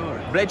Blade Show?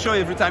 Or? Blade Show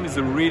every time is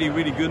a really,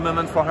 really good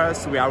moment for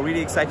us. We are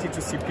really excited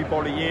to see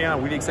people here,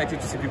 really excited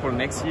to see people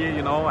next year,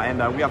 you know,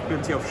 and we have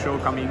plenty of show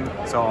coming.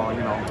 So,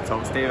 you know,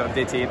 so stay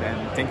updated,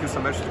 and thank you so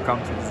much to come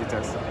to visit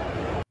us.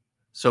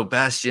 So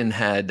Bastien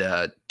had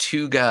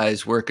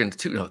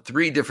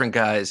three different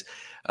guys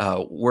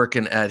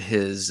working at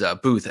his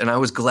booth, and I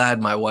was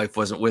glad my wife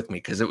wasn't with me,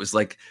 because it was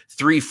like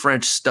three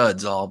French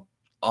studs, all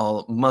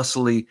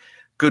muscly,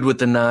 good with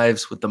the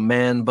knives, with the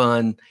man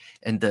bun,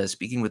 and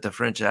speaking with the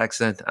French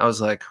accent. I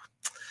was like,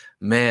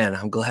 man,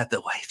 I'm glad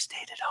the wife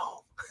stayed at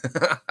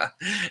home.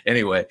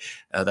 Anyway,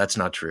 that's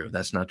not true.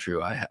 That's not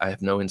true. I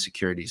have no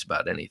insecurities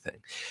about anything.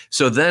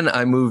 So then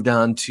I moved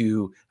on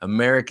to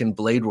American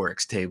Blade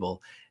Works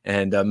table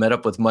and met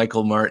up with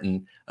Michael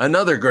Martin,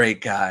 another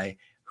great guy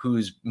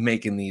who's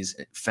making these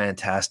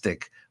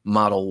fantastic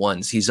Model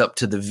 1s. He's up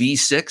to the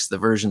V6, the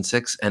version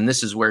 6, and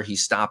this is where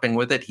he's stopping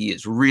with it. He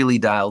has really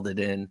dialed it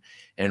in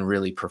and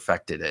really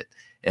perfected it.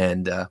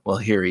 And, well,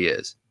 here he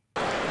is.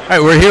 All right,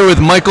 we're here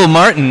with Michael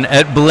Martin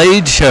at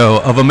Blade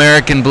Show of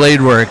American Blade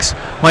Works.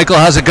 Michael,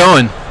 how's it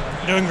going?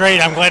 Doing great.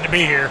 I'm glad to be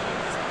here.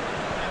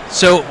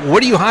 So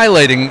what are you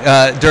highlighting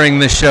during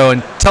this show?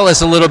 And tell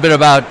us a little bit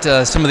about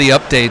some of the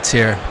updates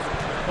here.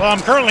 Well,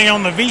 I'm currently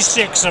on the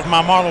V6 of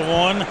my Model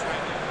 1.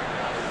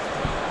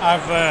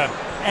 I've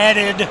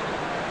added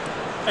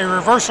a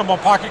reversible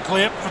pocket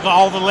clip for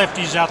all the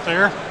lefties out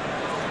there.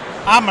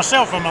 I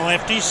myself am a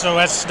lefty, so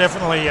that's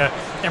definitely an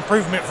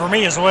improvement for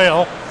me as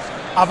well.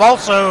 I've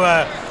also,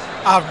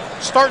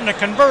 I'm starting to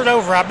convert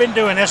over. I've been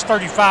doing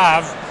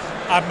S35.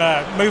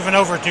 I'm moving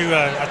over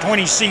to a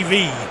 20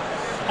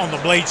 CV on the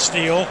blade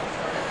steel.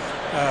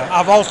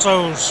 I've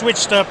also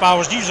switched up. I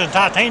was using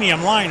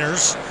titanium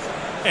liners,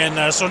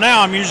 and so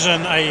now I'm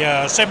using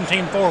a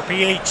 17.4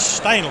 pH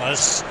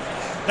stainless.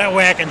 That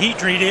way I can heat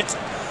treat it.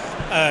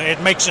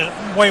 It makes it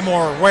way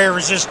more wear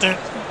resistant,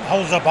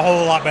 holds up a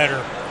whole lot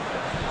better.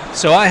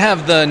 So I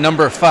have the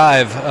number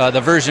 5,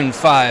 the version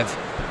 5.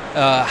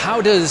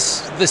 How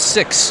does the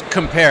 6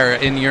 compare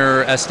in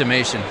your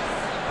estimation?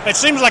 It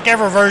seems like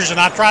every version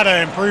I try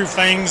to improve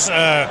things.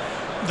 The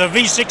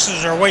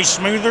V6s are way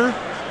smoother.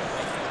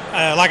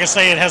 Like I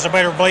say, it has a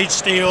better blade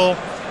steel.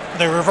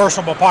 The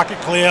reversible pocket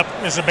clip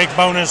is a big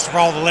bonus for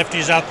all the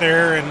lefties out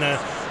there, and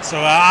so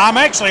I'm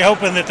actually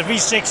hoping that the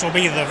V6 will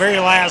be the very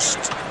last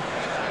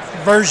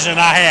version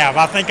I have.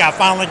 I think I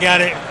finally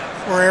got it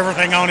where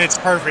everything on it's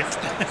perfect.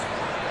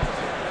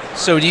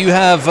 So do you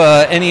have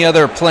any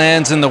other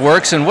plans in the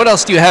works, and what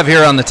else do you have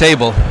here on the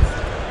table?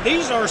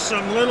 These are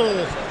some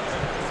little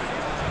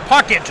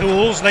pocket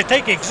tools. They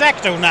take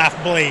X-Acto knife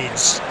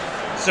blades.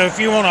 So if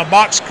you want a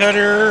box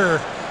cutter,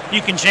 or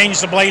you can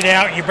change the blade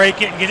out, you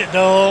break it and get it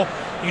dull.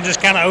 You can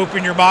just kind of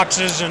open your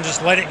boxes and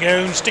just let it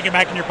go and stick it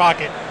back in your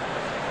pocket.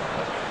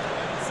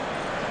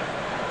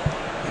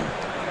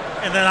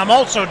 And then I'm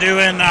also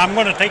doing, I'm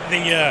going to take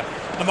the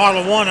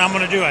Model 1, I'm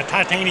going to do a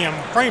titanium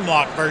frame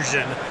lock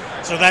version.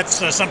 So that's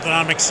something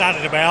I'm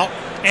excited about.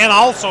 And I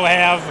also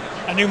have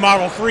a new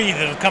Model 3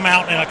 that will come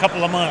out in a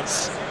couple of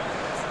months.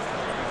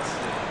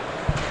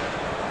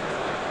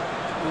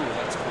 Ooh,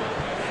 that's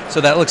cool.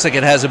 So that looks like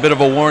it has a bit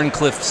of a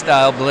Warncliffe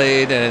style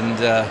blade. And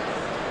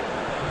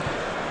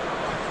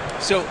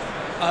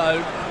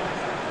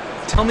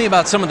tell me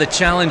about some of the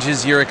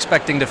challenges you're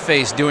expecting to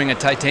face doing a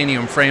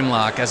titanium frame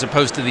lock as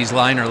opposed to these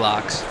liner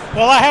locks.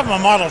 Well, I have my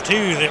Model 2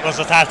 that was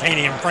a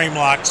titanium frame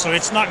lock, so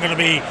it's not going to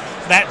be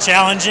that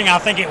challenging. I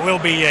think it will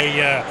be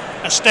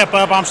a step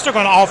up. I'm still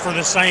going to offer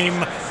the same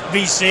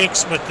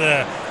V6, but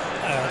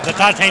the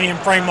titanium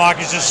frame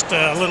lock is just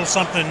a little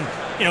something,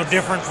 you know,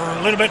 different for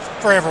a little bit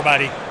for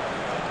everybody.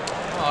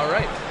 All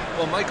right.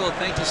 Well, Michael,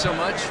 thank you so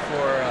much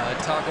for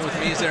talking with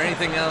me. Is there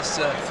anything else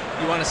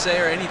you want to say,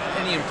 or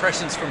any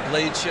impressions from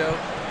Blade Show?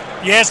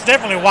 Yeah, it's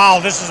definitely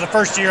wild. This is the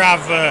first year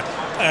I've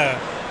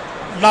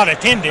not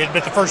attended,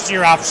 but the first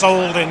year I've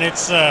sold, and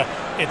it's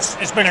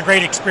been a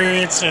great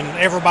experience, and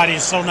everybody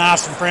is so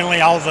nice and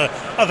friendly. All the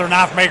other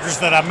knife makers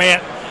that I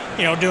met,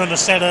 you know, doing the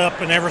setup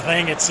and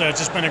everything, it's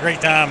just been a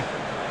great time.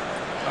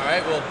 All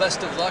right, well,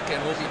 best of luck,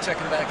 and we'll be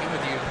checking back in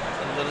with you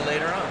a little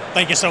later on.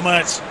 Thank you so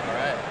much. All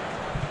right.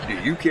 Do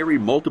you carry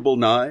multiple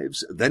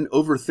knives, then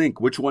overthink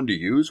which one to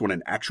use when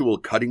an actual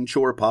cutting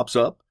chore pops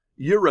up?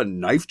 You're a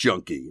knife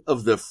junkie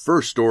of the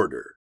first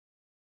order.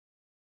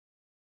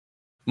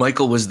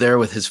 Michael was there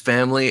with his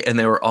family, and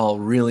they were all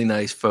really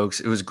nice folks.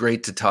 It was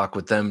great to talk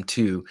with them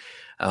too.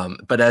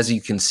 But as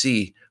you can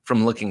see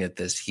from looking at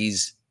this,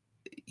 he's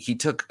he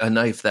took a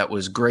knife that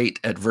was great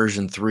at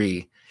version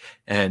 3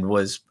 and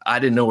I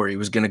didn't know where he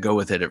was going to go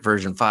with it at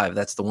version 5.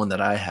 That's the one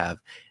that I have.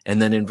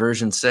 And then in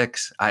version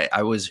 6,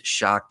 I was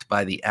shocked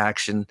by the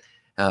action,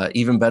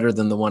 even better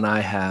than the one I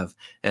have.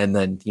 And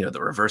then,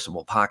 the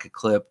reversible pocket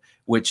clip,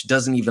 which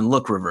doesn't even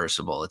look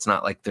reversible. It's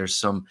not like there's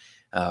some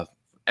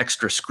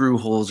extra screw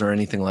holes or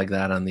anything like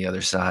that on the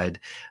other side.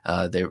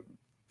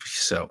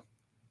 So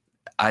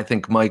I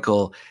think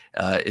Michael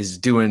is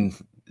doing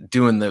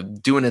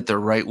it the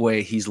right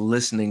way. He's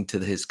listening to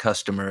his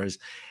customers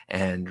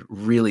and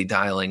really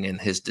dialing in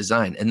his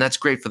design. And that's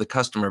great for the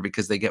customer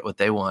because they get what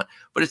they want,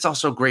 but it's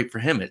also great for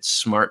him. It's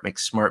smart,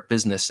 makes smart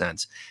business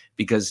sense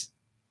because,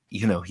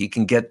 he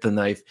can get the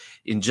knife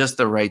in just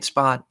the right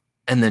spot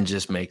and then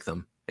just make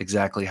them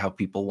exactly how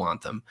people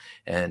want them.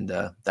 And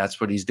that's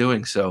what he's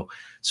doing. So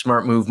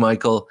smart move,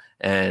 Michael.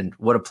 And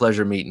what a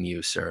pleasure meeting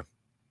you, sir.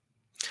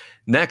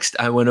 Next,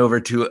 I went over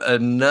to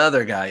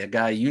another guy, a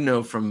guy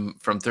from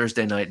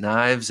Thursday Night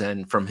Knives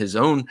and from his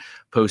own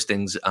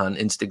postings on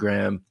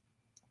Instagram.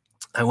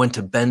 I went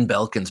to Ben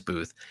Belkin's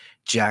booth,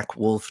 Jack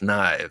Wolf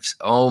Knives.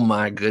 Oh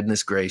my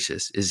goodness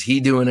gracious, is he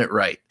doing it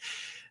right?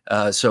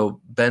 So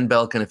Ben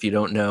Belkin, if you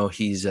don't know,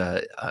 he's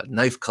a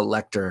knife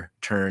collector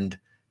turned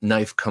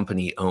knife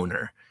company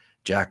owner,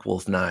 Jack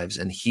Wolf Knives,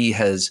 and he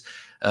has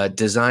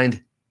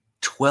designed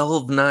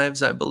 12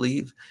 knives, I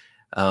believe,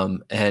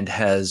 and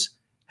has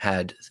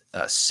had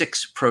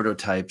 6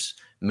 prototypes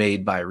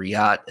made by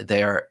Riat.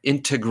 They are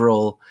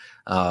integral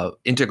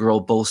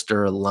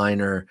bolster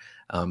liner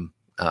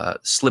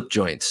slip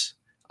joints,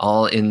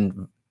 all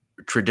in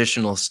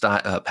traditional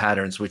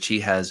patterns, which he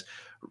has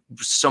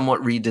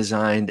somewhat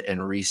redesigned and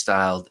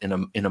restyled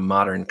in a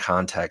modern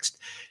context.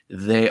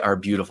 They are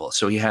beautiful.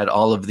 So he had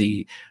all of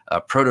the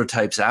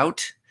prototypes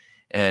out,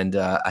 and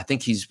I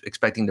think he's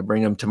expecting to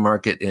bring them to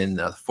market in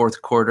the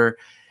 4th quarter,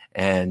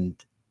 and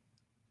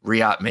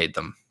Riat made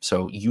them.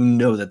 So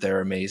that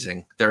they're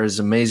amazing. They're as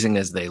amazing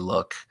as they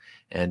look,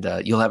 and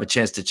you'll have a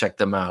chance to check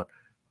them out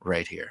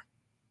right here.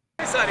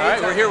 All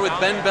right, we're here with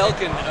Ben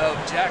Belkin of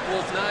Jack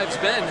Wolf Knives.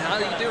 Ben, how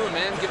you doing,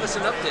 man? Give us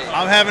an update.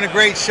 I'm having a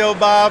great show,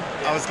 Bob.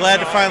 I was glad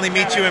to finally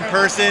meet you in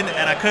person,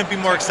 and I couldn't be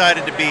more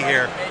excited to be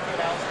here.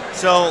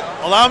 So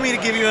allow me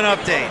to give you an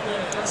update.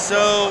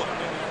 So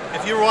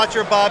if you watch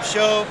your Bob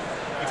show,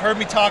 you've heard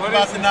me talk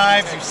about the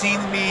knives. You've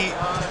seen me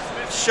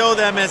show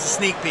them as a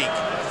sneak peek.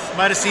 You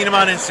might have seen them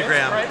on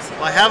Instagram.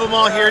 Well, I have them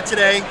all here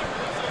today.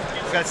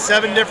 We've got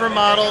 7 different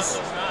models.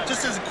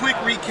 Just as a quick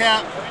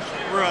recap,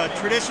 we're a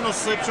traditional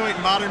slip joint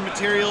modern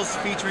materials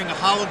featuring a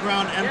hollow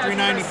ground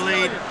M390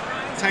 blade,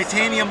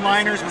 titanium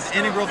liners with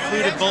integral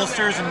fluted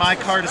bolsters, and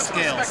micarta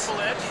scales.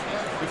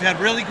 We've had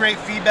really great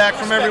feedback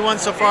from everyone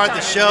so far at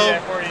the show,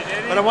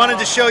 but I wanted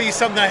to show you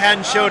something I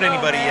hadn't showed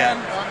anybody yet.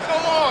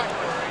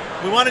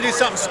 We want to do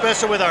something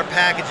special with our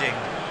packaging.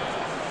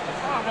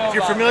 If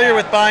you're familiar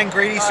with buying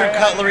Great Eastern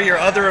cutlery or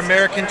other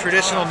American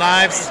traditional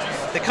knives,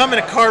 they come in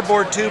a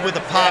cardboard tube with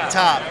a pop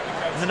top,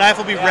 and the knife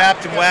will be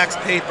wrapped in wax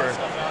paper.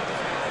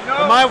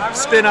 But my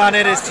spin on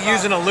it is to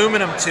use an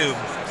aluminum tube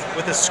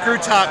with a screw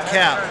top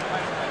cap.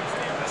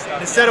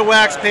 Instead of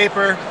wax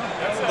paper,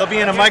 they'll be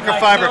in a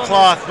microfiber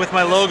cloth with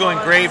my logo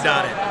engraved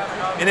on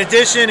it. In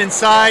addition,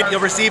 inside you'll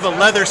receive a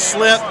leather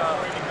slip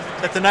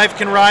that the knife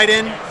can ride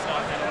in,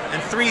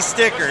 and 3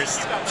 stickers,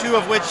 2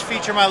 of which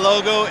feature my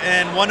logo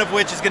and 1 of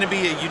which is going to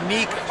be a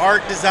unique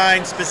art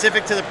design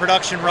specific to the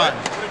production run.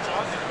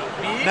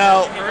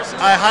 Now,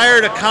 I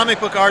hired a comic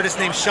book artist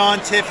named Sean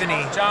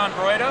Tiffany,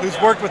 who's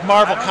worked with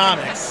Marvel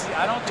Comics,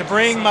 to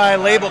bring my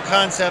label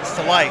concepts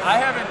to life.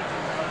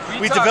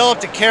 We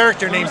developed a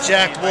character named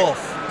Jack Wolf,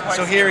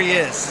 so here he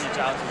is.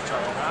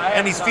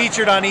 And he's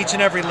featured on each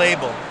and every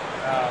label.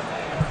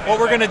 What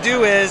we're going to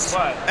do is,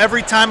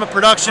 every time a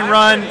production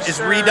run is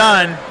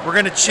redone, we're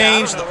going to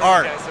change the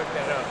art.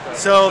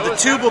 So the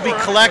tube will be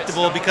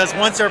collectible because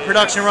once our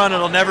production run,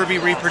 it'll never be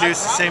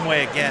reproduced the same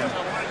way again.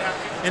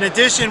 In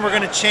addition, we're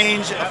going to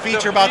change a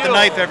feature about the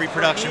knife every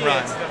production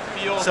run.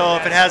 So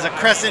if it has a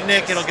crescent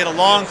nick, it'll get a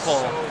long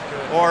pull.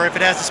 Or if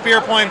it has a spear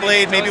point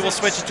blade, maybe we'll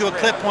switch it to a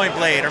clip point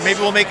blade. Or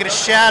maybe we'll make it a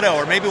shadow.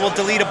 Or maybe we'll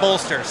delete a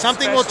bolster.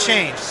 Something will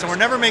change. So we're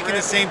never making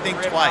the same thing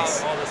twice.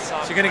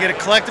 So you're going to get a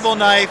collectible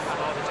knife,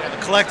 a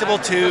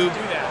collectible tube,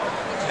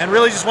 and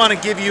really just want to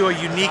give you a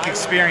unique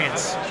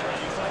experience.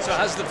 So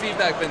how's the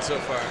feedback been so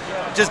far?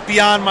 Just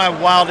beyond my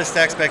wildest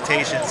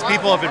expectations.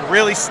 People have been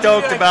really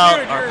stoked about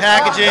our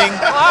packaging.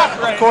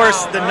 Of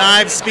course, the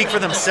knives speak for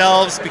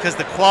themselves because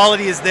the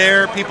quality is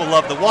there. People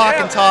love the walk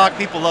and talk.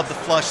 People love the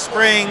flush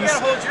springs.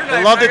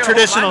 They love the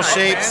traditional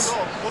shapes.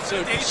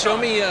 So show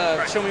me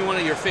one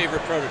of your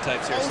favorite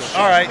prototypes here. So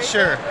all right,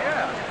 sure.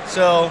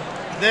 So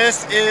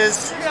this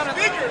is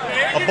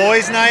a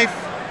boy's knife.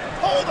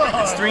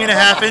 It's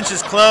 3.5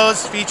 inches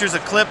closed, features a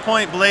clip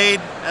point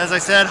blade, as I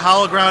said,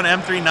 hollow ground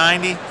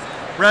M390,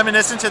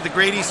 reminiscent of the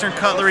Great Eastern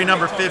Cutlery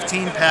number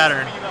 15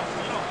 pattern.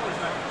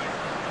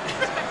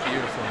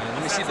 Beautiful, man.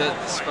 Let me see the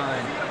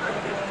spine.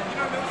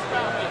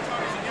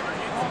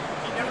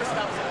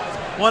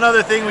 One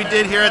other thing we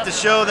did here at the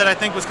show that I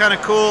think was kind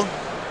of cool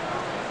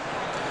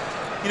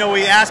you know,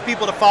 we ask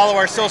people to follow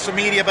our social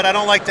media, but I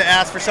don't like to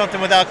ask for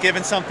something without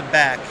giving something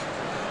back.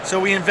 So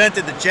we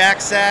invented the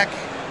Jack Sack.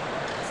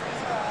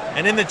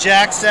 And in the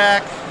Jack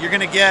Sack, you're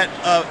going to get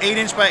a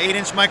 8-inch by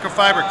 8-inch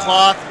microfiber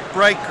cloth,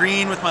 bright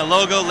green with my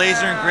logo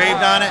laser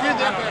engraved on it.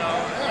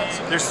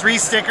 There's 3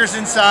 stickers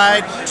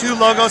inside, 2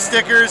 logo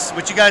stickers,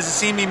 which you guys have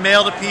seen me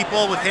mail to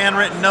people with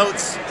handwritten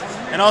notes,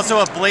 and also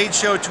a Blade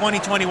Show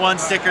 2021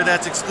 sticker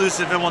that's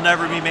exclusive and will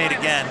never be made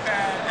again.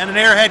 And an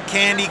Airhead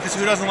candy, because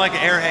who doesn't like an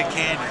Airhead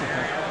candy?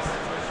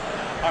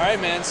 All right,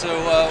 man. So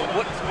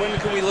when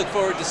can we look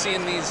forward to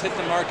seeing these hit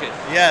the market?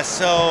 Yes,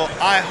 so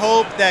I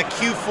hope that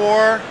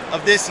Q4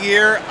 of this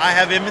year I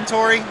have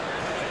inventory,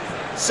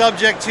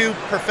 subject to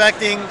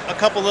perfecting a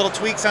couple little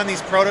tweaks on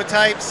these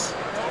prototypes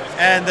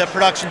and the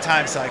production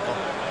time cycle.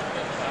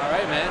 All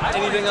right, man.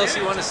 Anything else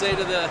you want to say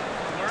to the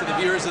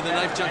viewers of the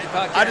Knife Junkie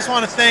Podcast? I just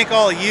want to thank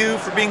all of you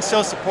for being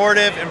so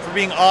supportive and for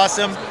being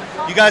awesome.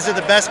 You guys are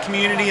the best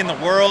community in the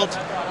world,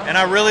 and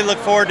I really look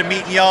forward to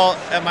meeting y'all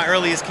at my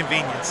earliest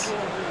convenience.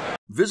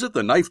 Visit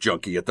The Knife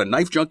Junkie at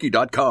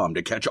TheKnifeJunkie.com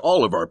to catch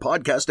all of our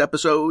podcast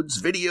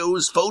episodes,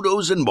 videos,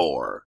 photos, and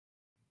more.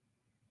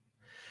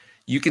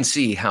 You can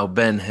see how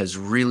Ben has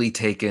really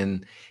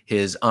taken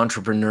his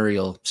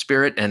entrepreneurial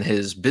spirit and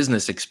his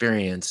business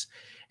experience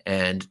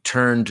and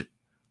turned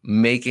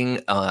making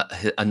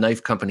a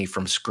knife company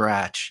from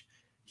scratch.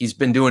 He's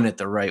been doing it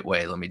the right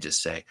way, let me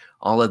just say.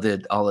 All of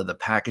the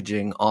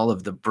packaging, all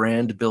of the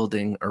brand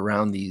building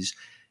around these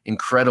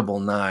incredible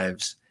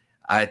knives,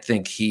 I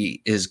think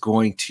he is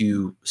going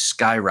to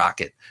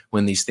skyrocket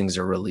when these things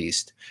are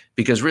released.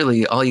 Because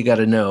really, all you got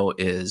to know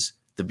is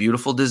the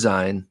beautiful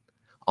design,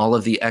 all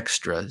of the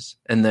extras,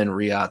 and then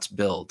Riyad's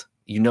build.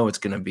 You know it's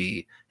going to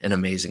be an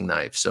amazing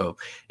knife. So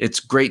it's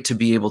great to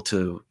be able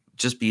to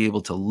just be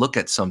able to look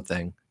at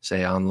something,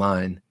 say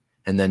online,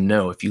 and then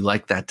know if you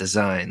like that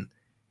design,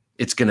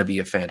 it's going to be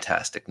a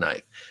fantastic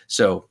knife.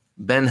 So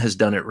Ben has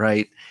done it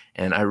right,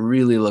 and I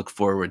really look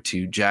forward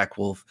to Jack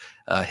Wolf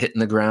hitting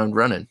the ground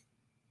running.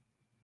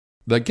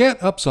 The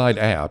Get Upside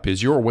app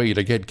is your way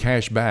to get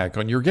cash back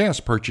on your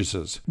gas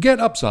purchases. Get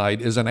Upside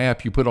is an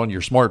app you put on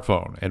your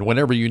smartphone, and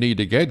whenever you need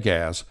to get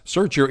gas,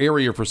 search your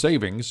area for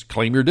savings,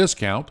 claim your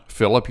discount,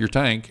 fill up your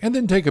tank, and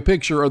then take a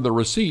picture of the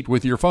receipt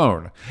with your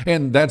phone.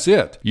 And that's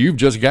it. You've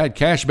just got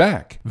cash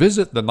back.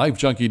 Visit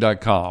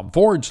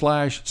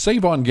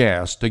TheKnifeJunkie.com/save on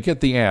gas to get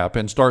the app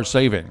and start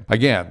saving.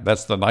 Again,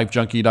 that's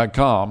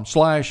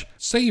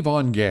TheKnifeJunkie.com/save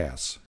on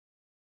gas.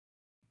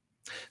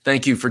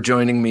 Thank you for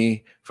joining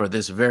me for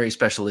this very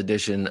special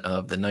edition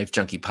of the Knife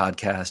Junkie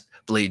Podcast,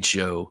 Blade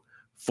Show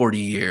 40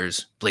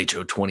 years, Blade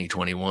Show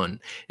 2021.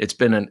 It's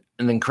been an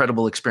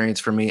incredible experience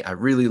for me. I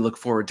really look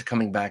forward to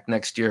coming back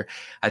next year.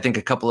 I think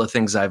a couple of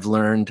things I've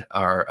learned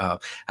are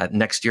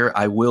next year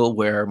I will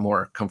wear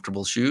more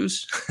comfortable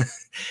shoes.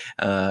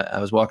 I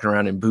was walking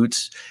around in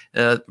boots,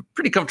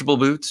 pretty comfortable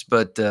boots,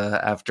 but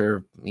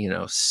after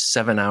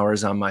 7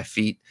 hours on my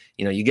feet,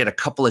 you get a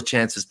couple of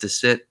chances to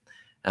sit.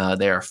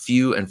 They are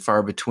few and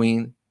far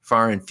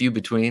and few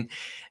between,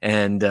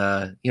 and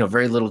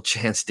very little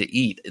chance to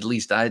eat. At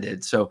least I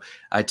did. So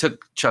I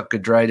took Chuck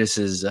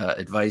Gedraitis's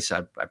advice.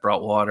 I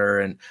brought water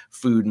and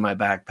food in my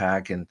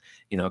backpack, and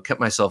kept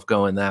myself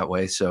going that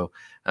way. So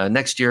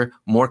next year,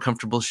 more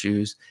comfortable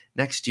shoes.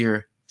 Next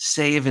year,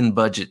 save and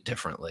budget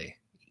differently.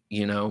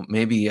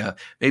 Maybe a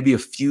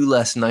few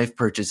less knife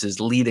purchases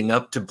leading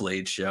up to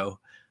Blade Show,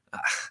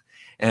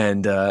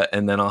 and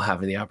then I'll have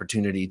the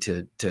opportunity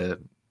to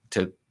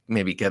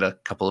maybe get a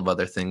couple of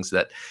other things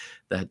that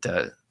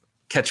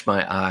catch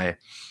my eye.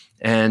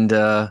 And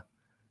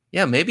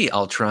maybe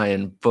I'll try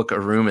and book a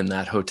room in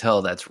that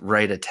hotel that's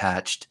right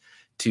attached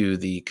to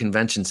the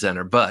convention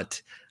center.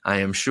 But I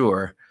am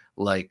sure,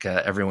 like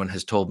everyone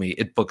has told me,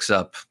 it books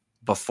up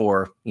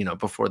before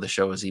the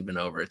show is even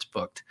over. It's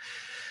booked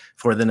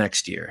for the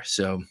next year.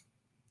 So,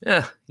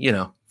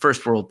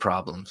 first world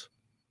problems.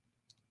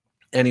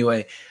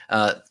 Anyway,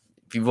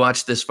 if you've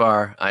watched this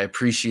far, I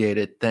appreciate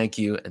it. Thank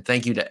you. And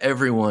thank you to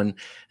everyone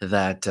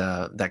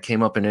that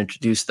came up and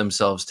introduced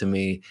themselves to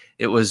me.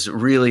 It was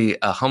really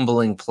a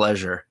humbling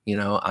pleasure.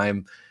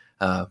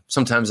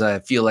 Sometimes I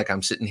feel like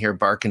I'm sitting here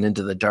barking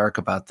into the dark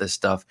about this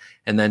stuff.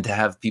 And then to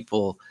have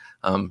people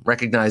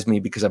recognize me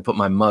because I put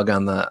my mug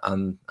on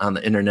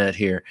the internet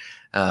here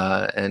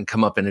and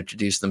come up and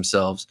introduce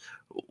themselves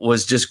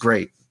was just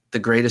great. The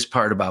greatest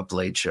part about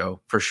Blade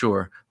Show, for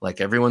sure. Like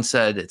everyone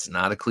said, it's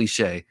not a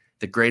cliche.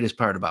 The greatest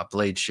part about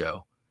Blade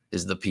Show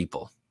is the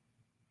people.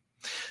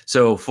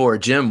 So for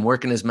Jim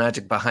working his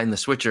magic behind the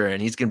switcher,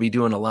 and he's going to be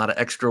doing a lot of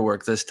extra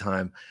work this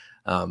time,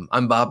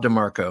 I'm Bob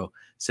DeMarco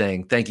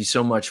saying thank you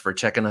so much for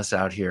checking us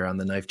out here on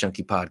the Knife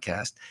Junkie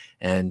Podcast.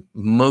 And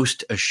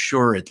most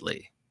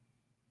assuredly,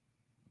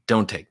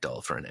 don't take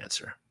dull for an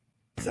answer.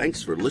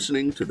 Thanks for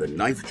listening to the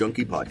Knife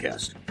Junkie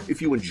Podcast.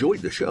 If you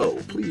enjoyed the show,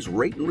 please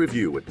rate and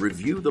review at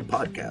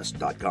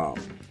reviewthepodcast.com.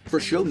 For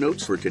show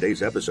notes for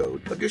today's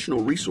episode,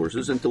 additional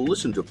resources, and to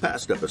listen to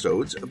past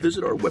episodes,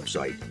 visit our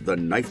website,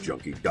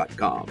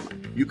 TheKnifeJunkie.com.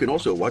 You can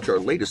also watch our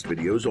latest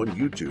videos on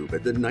YouTube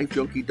at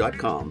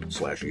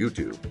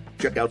TheKnifeJunkie.com/YouTube.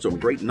 Check out some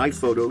great knife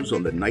photos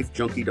on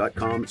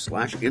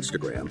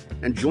TheKnifeJunkie.com/Instagram,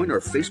 and join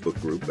our Facebook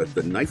group at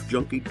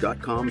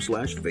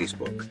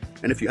TheKnifeJunkie.com/Facebook.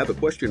 And if you have a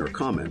question or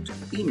comment,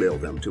 email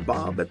them to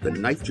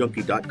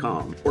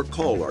bob@TheKnifeJunkie.com or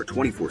call our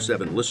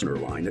 24/7 listener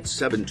line at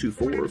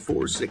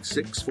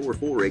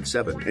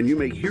 724-466-4487, and you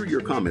may hear your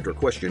comment or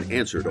question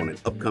answered on an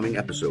upcoming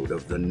episode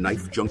of the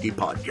Knife Junkie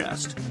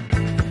Podcast.